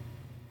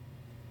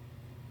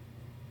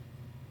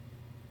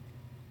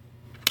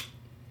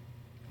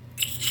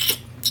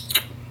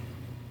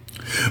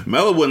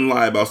 Mello wouldn't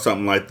lie about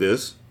something like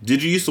this.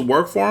 Did you used to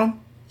work for him?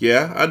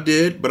 Yeah, I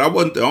did, but I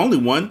wasn't the only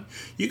one.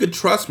 You could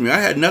trust me. I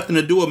had nothing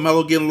to do with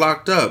Mello getting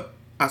locked up.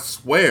 I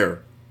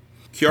swear.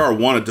 Kiara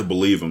wanted to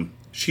believe him.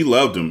 She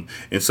loved him,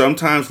 and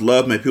sometimes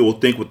love made people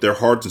think with their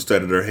hearts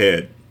instead of their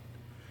head.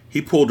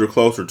 He pulled her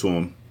closer to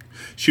him.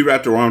 She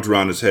wrapped her arms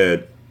around his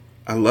head.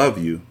 I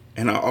love you,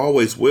 and I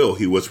always will,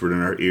 he whispered in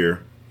her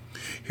ear.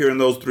 Hearing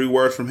those 3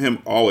 words from him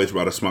always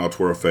brought a smile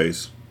to her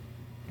face.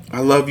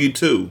 I love you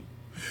too.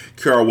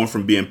 Kiara went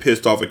from being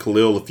pissed off at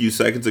Khalil a few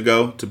seconds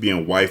ago to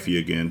being wifey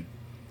again.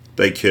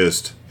 They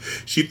kissed.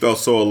 She felt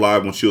so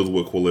alive when she was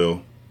with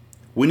Quilil.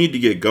 We need to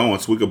get going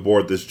so we can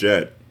board this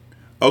jet.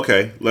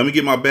 Okay, let me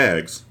get my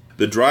bags.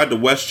 The drive to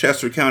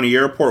Westchester County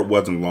Airport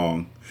wasn't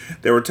long.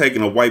 They were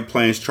taking a White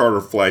Plains charter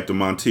flight to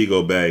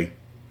Montego Bay.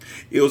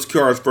 It was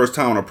Kiara's first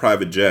time on a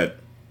private jet.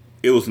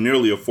 It was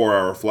nearly a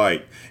 4-hour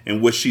flight,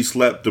 in which she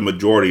slept the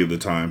majority of the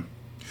time.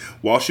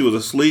 While she was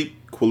asleep,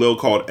 Quilil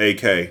called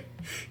AK.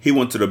 He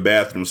went to the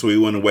bathroom so he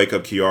wouldn't wake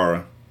up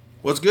Kiara.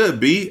 What's good,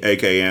 B?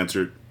 AK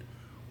answered.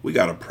 We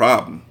got a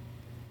problem.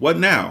 What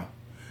now?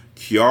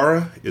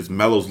 Kiara is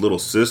Mello's little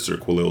sister,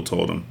 Quilil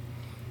told him.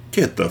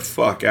 Get the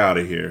fuck out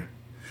of here.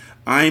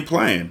 I ain't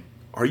playing.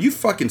 Are you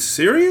fucking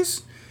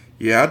serious?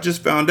 Yeah, I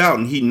just found out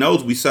and he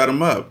knows we set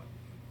him up.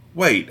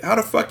 Wait, how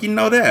the fuck you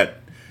know that?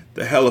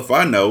 The hell if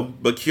I know,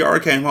 but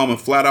Kiara came home and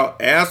flat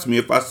out asked me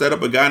if I set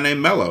up a guy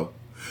named Mello.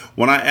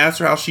 When I asked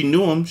her how she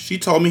knew him, she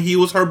told me he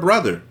was her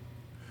brother.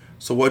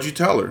 So what'd you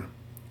tell her?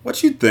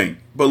 What you think?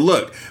 But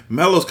look,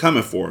 Mello's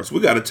coming for us. We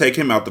gotta take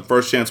him out the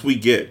first chance we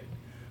get.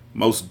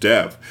 Most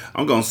def.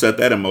 I'm gonna set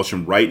that in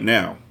motion right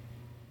now.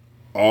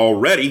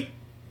 Already.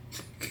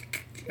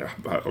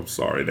 I'm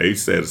sorry, they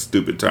said a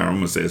stupid term. I'm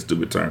gonna say a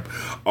stupid term.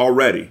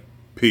 Already.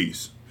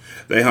 Peace.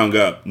 They hung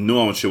up,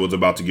 knowing shit was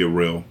about to get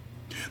real.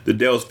 The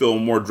day was filled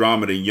with more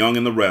drama than Young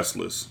and the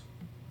Restless.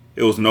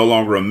 It was no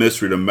longer a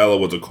mystery that Mello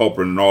was a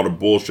culprit in all the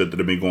bullshit that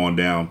had been going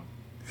down.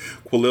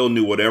 Quilil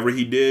knew whatever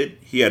he did,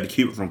 he had to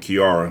keep it from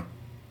Kiara.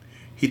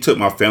 He took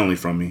my family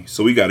from me,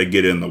 so we got to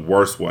get it in the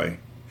worst way.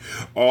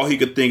 All he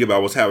could think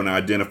about was having to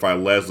identify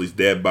Leslie's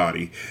dead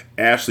body,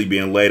 Ashley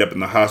being laid up in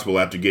the hospital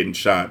after getting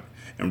shot,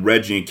 and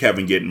Reggie and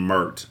Kevin getting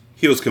murked.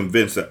 He was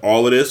convinced that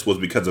all of this was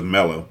because of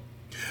Mello.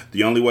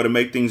 The only way to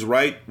make things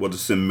right was to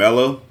send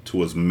Mello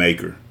to his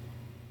maker.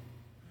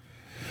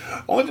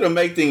 Only thing to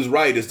make things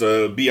right is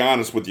to be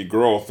honest with your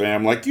girl,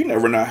 fam. Like, you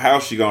never know how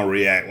she gonna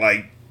react.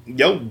 Like,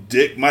 your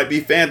dick might be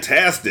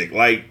fantastic.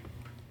 Like,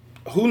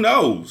 who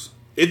knows?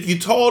 If you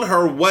told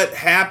her what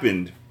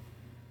happened,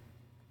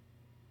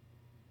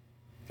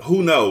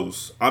 who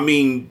knows? I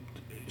mean,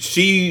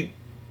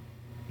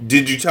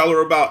 did you tell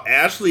her about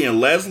Ashley and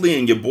Leslie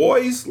and your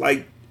boys?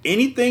 Like,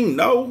 anything?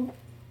 No?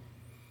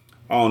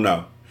 Oh,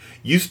 no.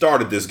 You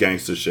started this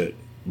gangster shit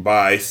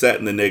by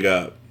setting the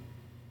nigga up.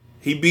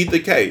 He beat the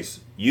case.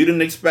 You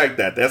didn't expect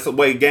that. That's the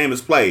way the game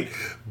is played.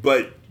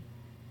 But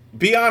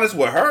be honest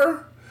with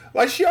her.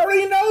 Like, she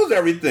already knows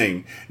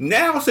everything.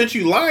 Now, since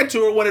you lied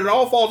to her, when it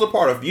all falls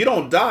apart, if you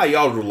don't die,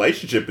 y'all's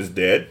relationship is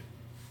dead.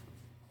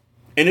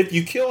 And if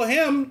you kill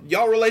him,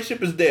 y'all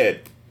relationship is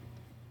dead.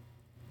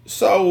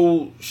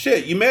 So,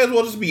 shit, you may as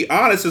well just be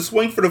honest and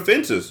swing for the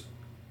fences.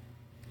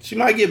 She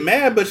might get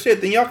mad, but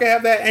shit, then y'all can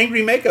have that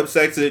angry makeup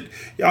sex that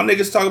y'all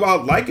niggas talk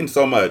about liking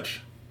so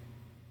much.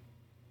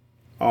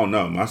 Oh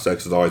no, my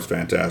sex is always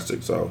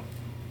fantastic, so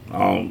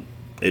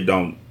it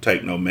don't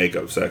take no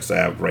makeup sex to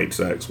have great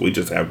sex. We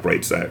just have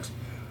great sex.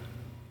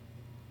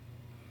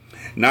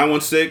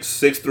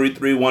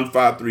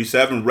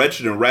 916-633-1537,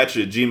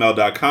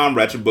 wretchedandratchet@gmail.com,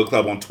 Ratchet Book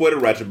Club on Twitter,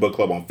 Ratchet Book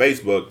Club on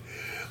Facebook.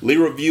 Leave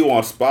a review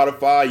on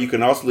Spotify. You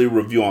can also leave a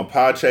review on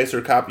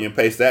Podchaser. Copy and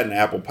paste that in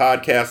Apple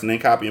Podcasts, and then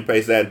copy and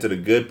paste that into the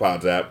Good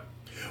Pods app.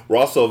 We're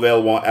also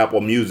available on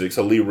Apple Music,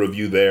 so leave a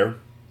review there.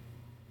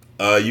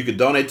 You can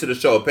donate to the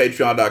show at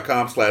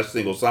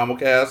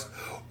patreon.com/singlesimulcast,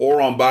 or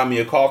on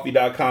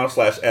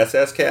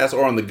buymeacoffee.com/SScast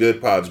or on the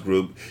Good Pods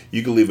group.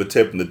 You can leave a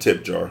tip in the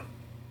tip jar.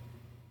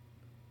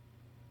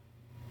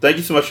 Thank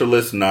you so much for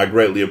listening. I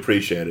greatly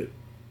appreciate it.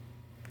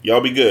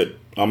 Y'all be good.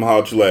 I'm going to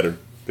holler at you later.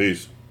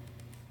 Peace.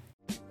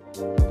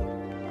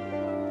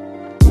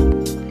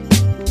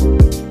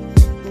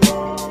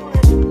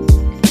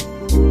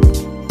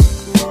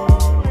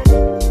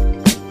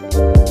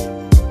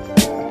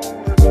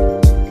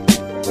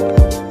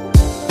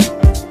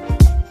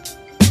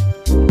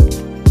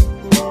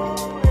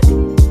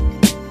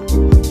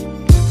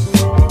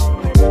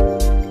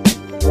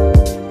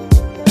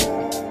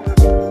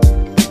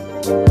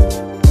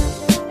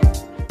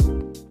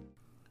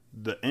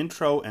 The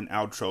intro and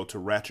outro to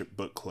Ratchet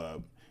Book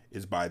Club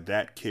is by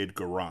That Kid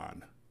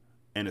Garan,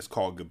 and it's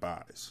called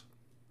Goodbyes.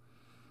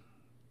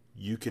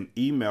 You can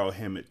email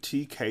him at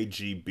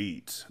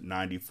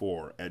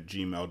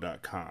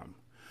tkgbeats94@gmail.com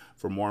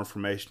for more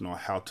information on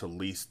how to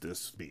lease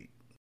this beat.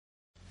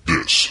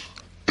 This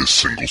is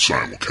Single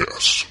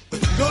Simulcast.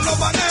 Don't know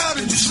by now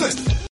that you slip.